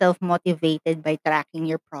keep yourself motivated by tracking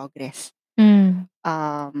your progress. Hmm.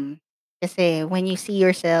 Kasi when you see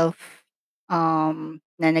yourself,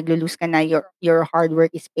 na naglo-lose ka na, your hard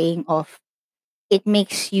work is paying off, it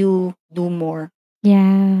makes you do more.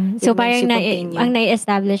 Yeah. It So makes parang you ang continue.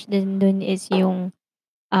 nai-establish din dun is yung,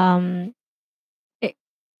 um, eh,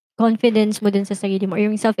 confidence mo dun sa sarili mo or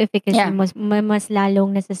yung self-efficacy Yeah, mo mas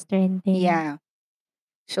lalong nasa-strengthen. yeah.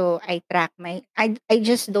 So I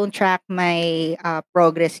just don't track my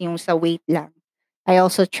progress yung sa weight lang. I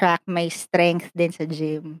also track my strength din sa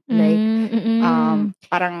gym. Like, Hmm, mm.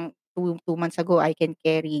 parang two months ago, I can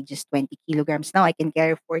carry just 20 kilograms. Now, I can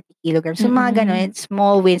carry 40 kilograms. So, mga Mm. ganun,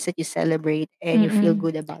 small wins that you celebrate and you feel Mm.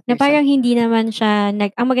 good about Na yourself. parang hindi naman siya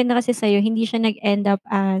ang maganda kasi sa'yo hindi siya nag-end up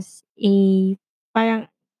as parang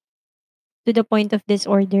to the point of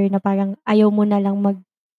disorder na parang ayaw mo na lang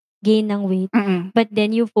mag-gain ng weight, Mm. but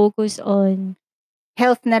then you focus on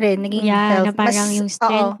Health na rin, naging yeah, na health. parang yung Oo.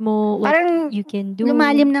 strength mo, what Parang you can do.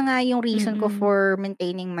 lumalim na nga yung reason ko Mm. for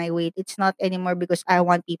maintaining my weight. It's not anymore because I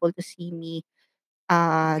want people to see me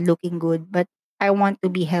looking good, but I want to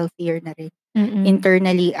be healthier na rin. Mm.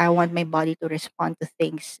 Internally, I want my body to respond to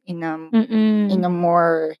things in a Mm.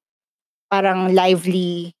 more parang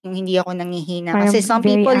lively, yung hindi ako nanghihina. Parang Kasi some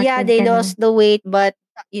very people, yeah, active they ka na. lost the weight, but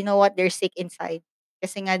you know what? They're sick inside.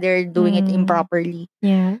 Kasi nga they're doing it Mm. improperly.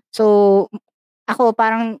 Yeah. So, ako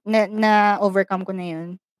parang na-overcome ko na yun.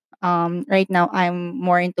 Right now, I'm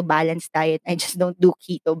more into balanced diet. I just don't do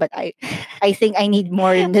keto, but I think I need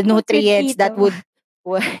more the What's with nutrients that keto?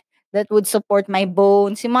 that would support my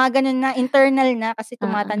bones. Yung mga ganun na, internal na kasi Oo.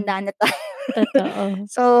 tumatanda na tayo. Totoo.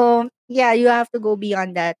 So, yeah, you have to go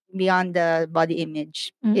beyond that, beyond the body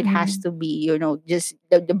image. It has Mm. to be, just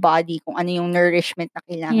the body, kung ano yung nourishment na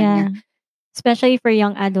kailangan niya. Yeah. Especially for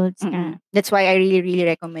young adults nga. That's why I really, really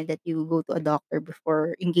recommend that you go to a doctor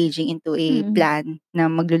before engaging into a Mm. plan na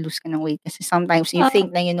maglulose ka ng weight. Kasi sometimes you Um,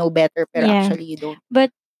 think na you know better, pero yeah. actually you don't.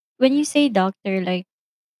 But when you say doctor, like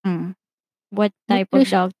Mm. what type of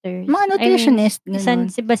Nutrition, doctors? mga I mean, nutritionist,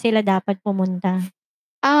 saan ganun. ba sila dapat pumunta?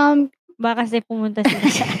 Um, Baka kasi pumunta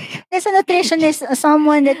sila sa As a nutritionist,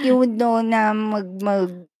 someone that you would know na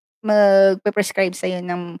magpe-prescribe sa'yo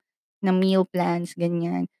ng meal plans,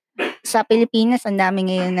 ganyan. Sa Pilipinas, ang dami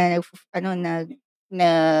ngayon na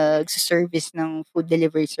nagse-service ng food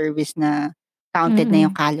delivery service na counted na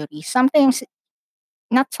yung Mm. calories. Sometimes,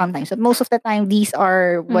 not sometimes, but most of the time, these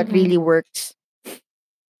are what Mm. really works.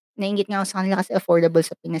 Nainggit nga ako sa kanila kasi affordable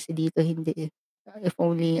sa Pinas, dito hindi eh. If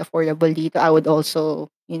only affordable dito, I would also,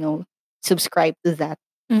 subscribe to that.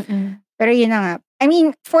 Mm. Pero yun na nga. I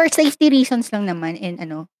mean, for safety reasons lang naman, and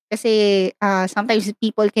kasi sometimes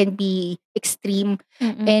people can be extreme,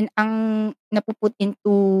 Mm. and ang napuput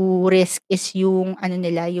into risk is yung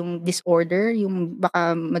nila, yung disorder, yung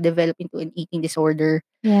baka ma-develop into an eating disorder.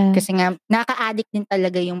 Yeah. Kasi nga nakaka-addict din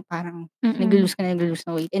talaga yung parang Mm. nag-lose ka ng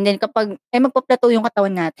weight. And then kapag magpa-plateau yung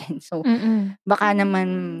katawan natin. So Mm. baka naman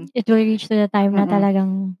It will reach to the time na mm.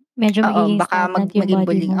 talagang medyo Oo, magiging baka stagnant yung maging body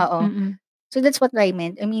bullying. mo. Oo. Mm. So that's what I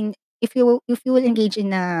meant. I mean, if you will engage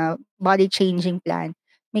in a body changing plan,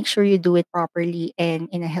 make sure you do it properly and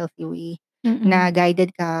in a healthy way. Mm. Na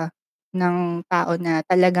guided ka ng tao na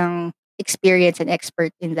talagang experienced and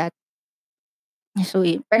expert in that. So,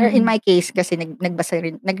 pero in Mm. my case kasi nagbasa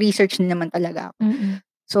rin, nag-research din naman talaga ako. Mm.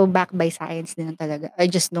 So backed by science din talaga. I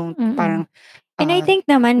just don't Mm. parang And I think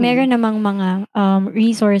naman meron namang mga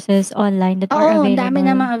resources online that are oo, ang dami available.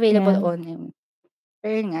 namang available Yeah. online.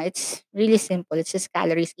 Pero yun nga, it's really simple. It's just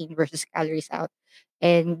calories in versus calories out.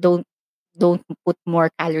 And don't put more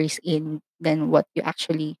calories in than what you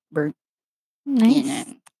actually burn. Yun na.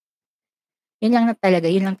 Nice. Yun lang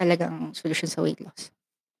talaga ang solution sa weight loss.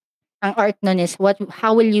 Ang art nun is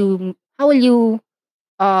how will you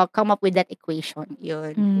come up with that equation?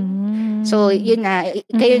 Yun. So, Mm. yun na,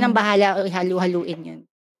 kayo nang Mm. bahala halu-haluin yun.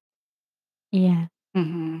 Yeah.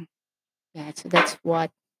 Mhm. Yeah, so that's what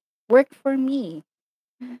worked for me.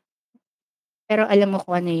 Pero alam mo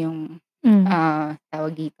kung ano yung Mm.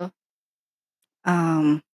 tawag dito?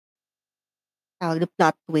 Um, the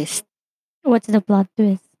plot twist. What's the plot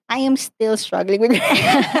twist? I am still struggling with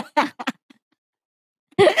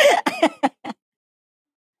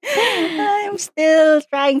I'm still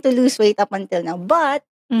trying to lose weight up until now. But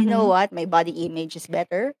you know Mhm. what? My body image is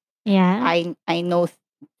better. Yeah. I know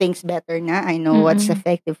things better na. I know what's Mm.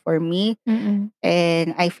 effective for me. Mm.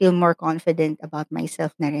 And I feel more confident about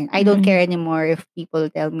myself na rin. I don't Mm. care anymore if people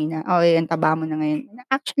tell me na, oh, ang taba mo na ngayon.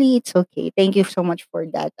 Actually, it's okay. Thank you so much for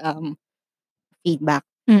that feedback.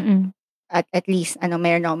 Mm. At least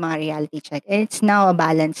meron akong mga reality check. And it's now a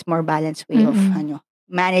more balanced way of Mm.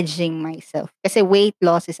 managing myself. Kasi weight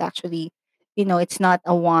loss is actually, it's not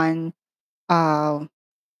a uh,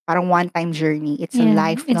 parang one-time journey. It's a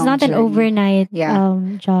Yeah. It's lifelong not an journey. overnight Yeah.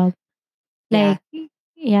 job. Yeah. Like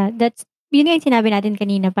yeah, that's yun nga yung sinabi natin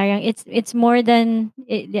kanina, parang it's more than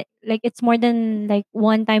like it's more than like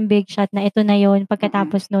one time big shot na ito na yun,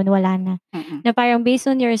 pagkatapos nun wala na. Mm-mm. Na parang based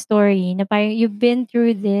on your story, na parang you've been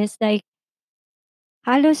through this like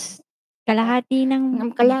halos kalahati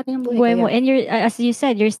ng Kalahati ng buhay ko, buhay mo, yeah. and you're as you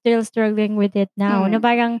said, you're still struggling with it now. Na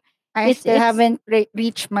parang I it's still haven't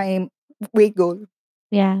reached my weight goal.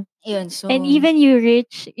 yeah. Yun, so And even you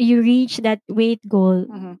reach that weight goal,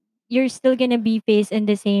 you're still gonna be faced in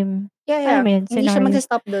the same yeah. alam mo yun, Hindi siya scenario.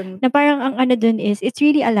 magsa-stop dun. Na parang ang ano dun is, it's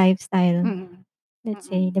really a lifestyle.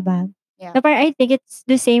 Let's say, diba? Yeah. Na parang I think it's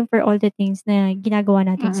the same for all the things na ginagawa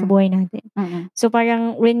natin sa buhay natin. So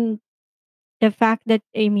parang when the fact that,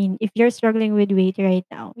 I mean, if you're struggling with weight right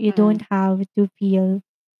now, you don't have to feel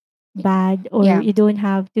bad or Yeah. you don't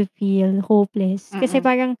have to feel hopeless. Kasi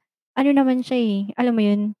parang, ano naman siya eh, alam mo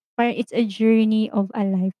yun, parang it's a journey of a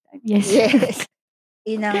lifetime. Yes. Yes.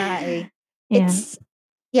 Yun na nga eh.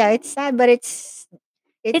 Yeah. It's sad, but it's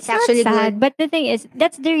It's It's not actually sad, good. but the thing is,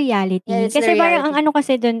 that's the Yeah, reality. it's the Kasi parang ang reality. ano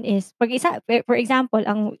kasi dun is, 'pag for example,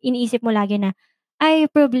 ang iniisip mo lagi na, "Ay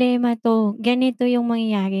problema 'to, ganito yung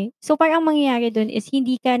mangyayari." So, parang ang mangyayari dun is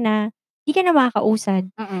hindi ka na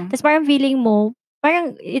makakausad. Mm. Ta's parang feeling mo,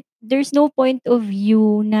 parang there's no point of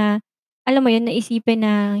view na, alam mo yun, na isipin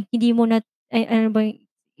na hindi mo na ay ano ba yung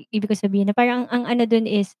ibig ko sabihin, na parang ang ano dun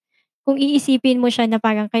is, kung iisipin mo siya na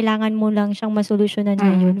parang kailangan mo lang siyang masolusyunan Mm.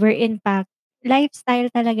 ngayon, wherein lifestyle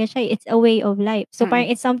talaga siya, it's a way of life. So, Mm. parang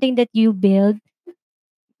it's something that you build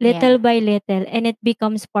Yeah. little by little and it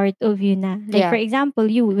becomes part of you na. Like for Yeah. example,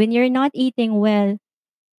 when you're not eating well,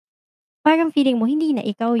 parang feeling mo hindi na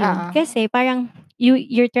ikaw yun. Oo. Kasi parang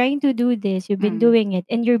you're trying to do this, you've been Mm. doing it,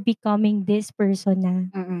 and you're becoming this person na,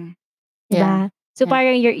 Mm. 'di Yeah. ba? So Yeah.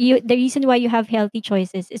 parang the reason why you have healthy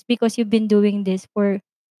choices is because you've been doing this for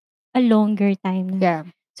a longer time na. Yeah.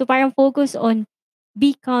 So parang focus on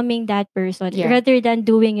becoming that person Yeah. rather than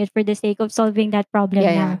doing it for the sake of solving that problem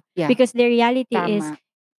Yeah, yeah, now. yeah. Because the reality is Tama.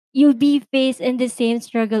 you'll be faced in the same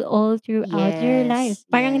struggle all throughout your life. Yes,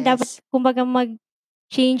 Parang dapat yes. kumbaga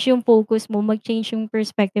mag-change yung focus mo, mag-change yung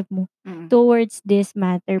perspective mo Mm. towards this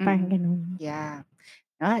matter, parang Mm. gano'n. Yeah.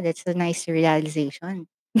 That's a nice realization.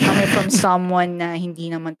 Coming from someone na hindi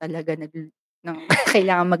naman talaga ng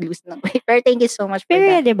kailangan mag-lose ng weight. Pero thank you so much for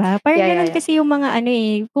Pero that. 'di ba, parang Yeah, yeah, gano'n yeah. kasi yung mga ano,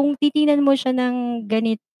 eh, kung titingnan mo siya ng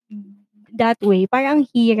that way, parang ang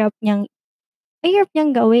hirap niyang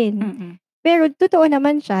gawin. Mm. Pero totoo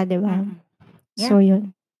naman siya, 'di ba? Mm. Yeah. So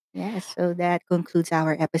yun. Yeah, so that concludes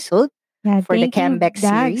our episode Yeah, for the thank you, Comeback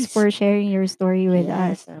Dax, series. for sharing your story with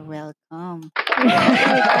Yes, us. welcome.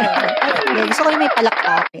 Hindi, gusto ko yung may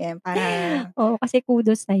palakpakin para Oo, kasi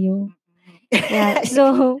kudos sa'yo. Yeah, Sige. so,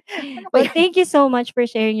 Ano ba well, yan? thank you so much for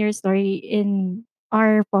sharing your story in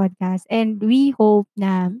our podcast, and we hope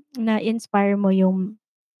na na-inspire mo yung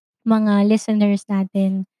mga listeners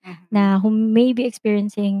natin Mhm. na who may be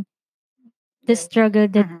experiencing the Yeah. struggle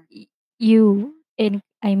that Mhm. you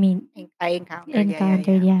I mean, I encountered,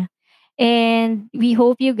 encountered, yeah. yeah. And we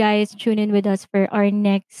hope you guys tune in with us for our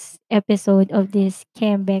next episode of this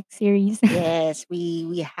comeback series. Yes,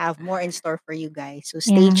 we have more in store for you guys. So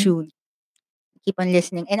stay Yeah. tuned. Keep on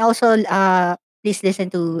listening. And also please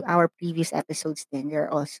listen to our previous episodes then.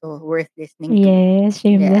 They're also worth listening to. Yes,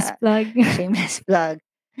 shameless Yeah. plug. Shameless plug.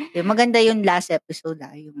 Yung maganda yung last episode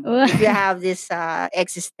yung if you have this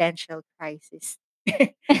existential crisis,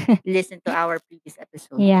 listen to our previous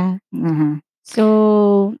episode. Yeah. Mm-hmm.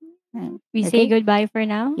 So, we say Okay. goodbye for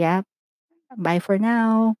now. Yeah. Bye for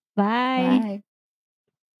now. Bye. Bye.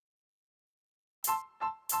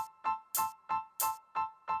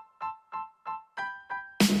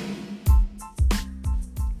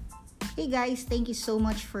 Hey guys, thank you so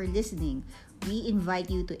much for listening. We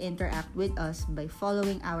invite you to interact with us by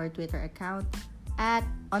following our Twitter account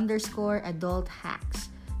 @_adulthacks.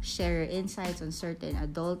 Share your insights on certain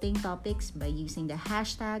adulting topics by using the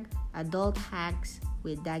hashtag #AdultHacks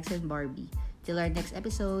with Dags and Barbie. Till our next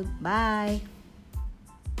episode, bye!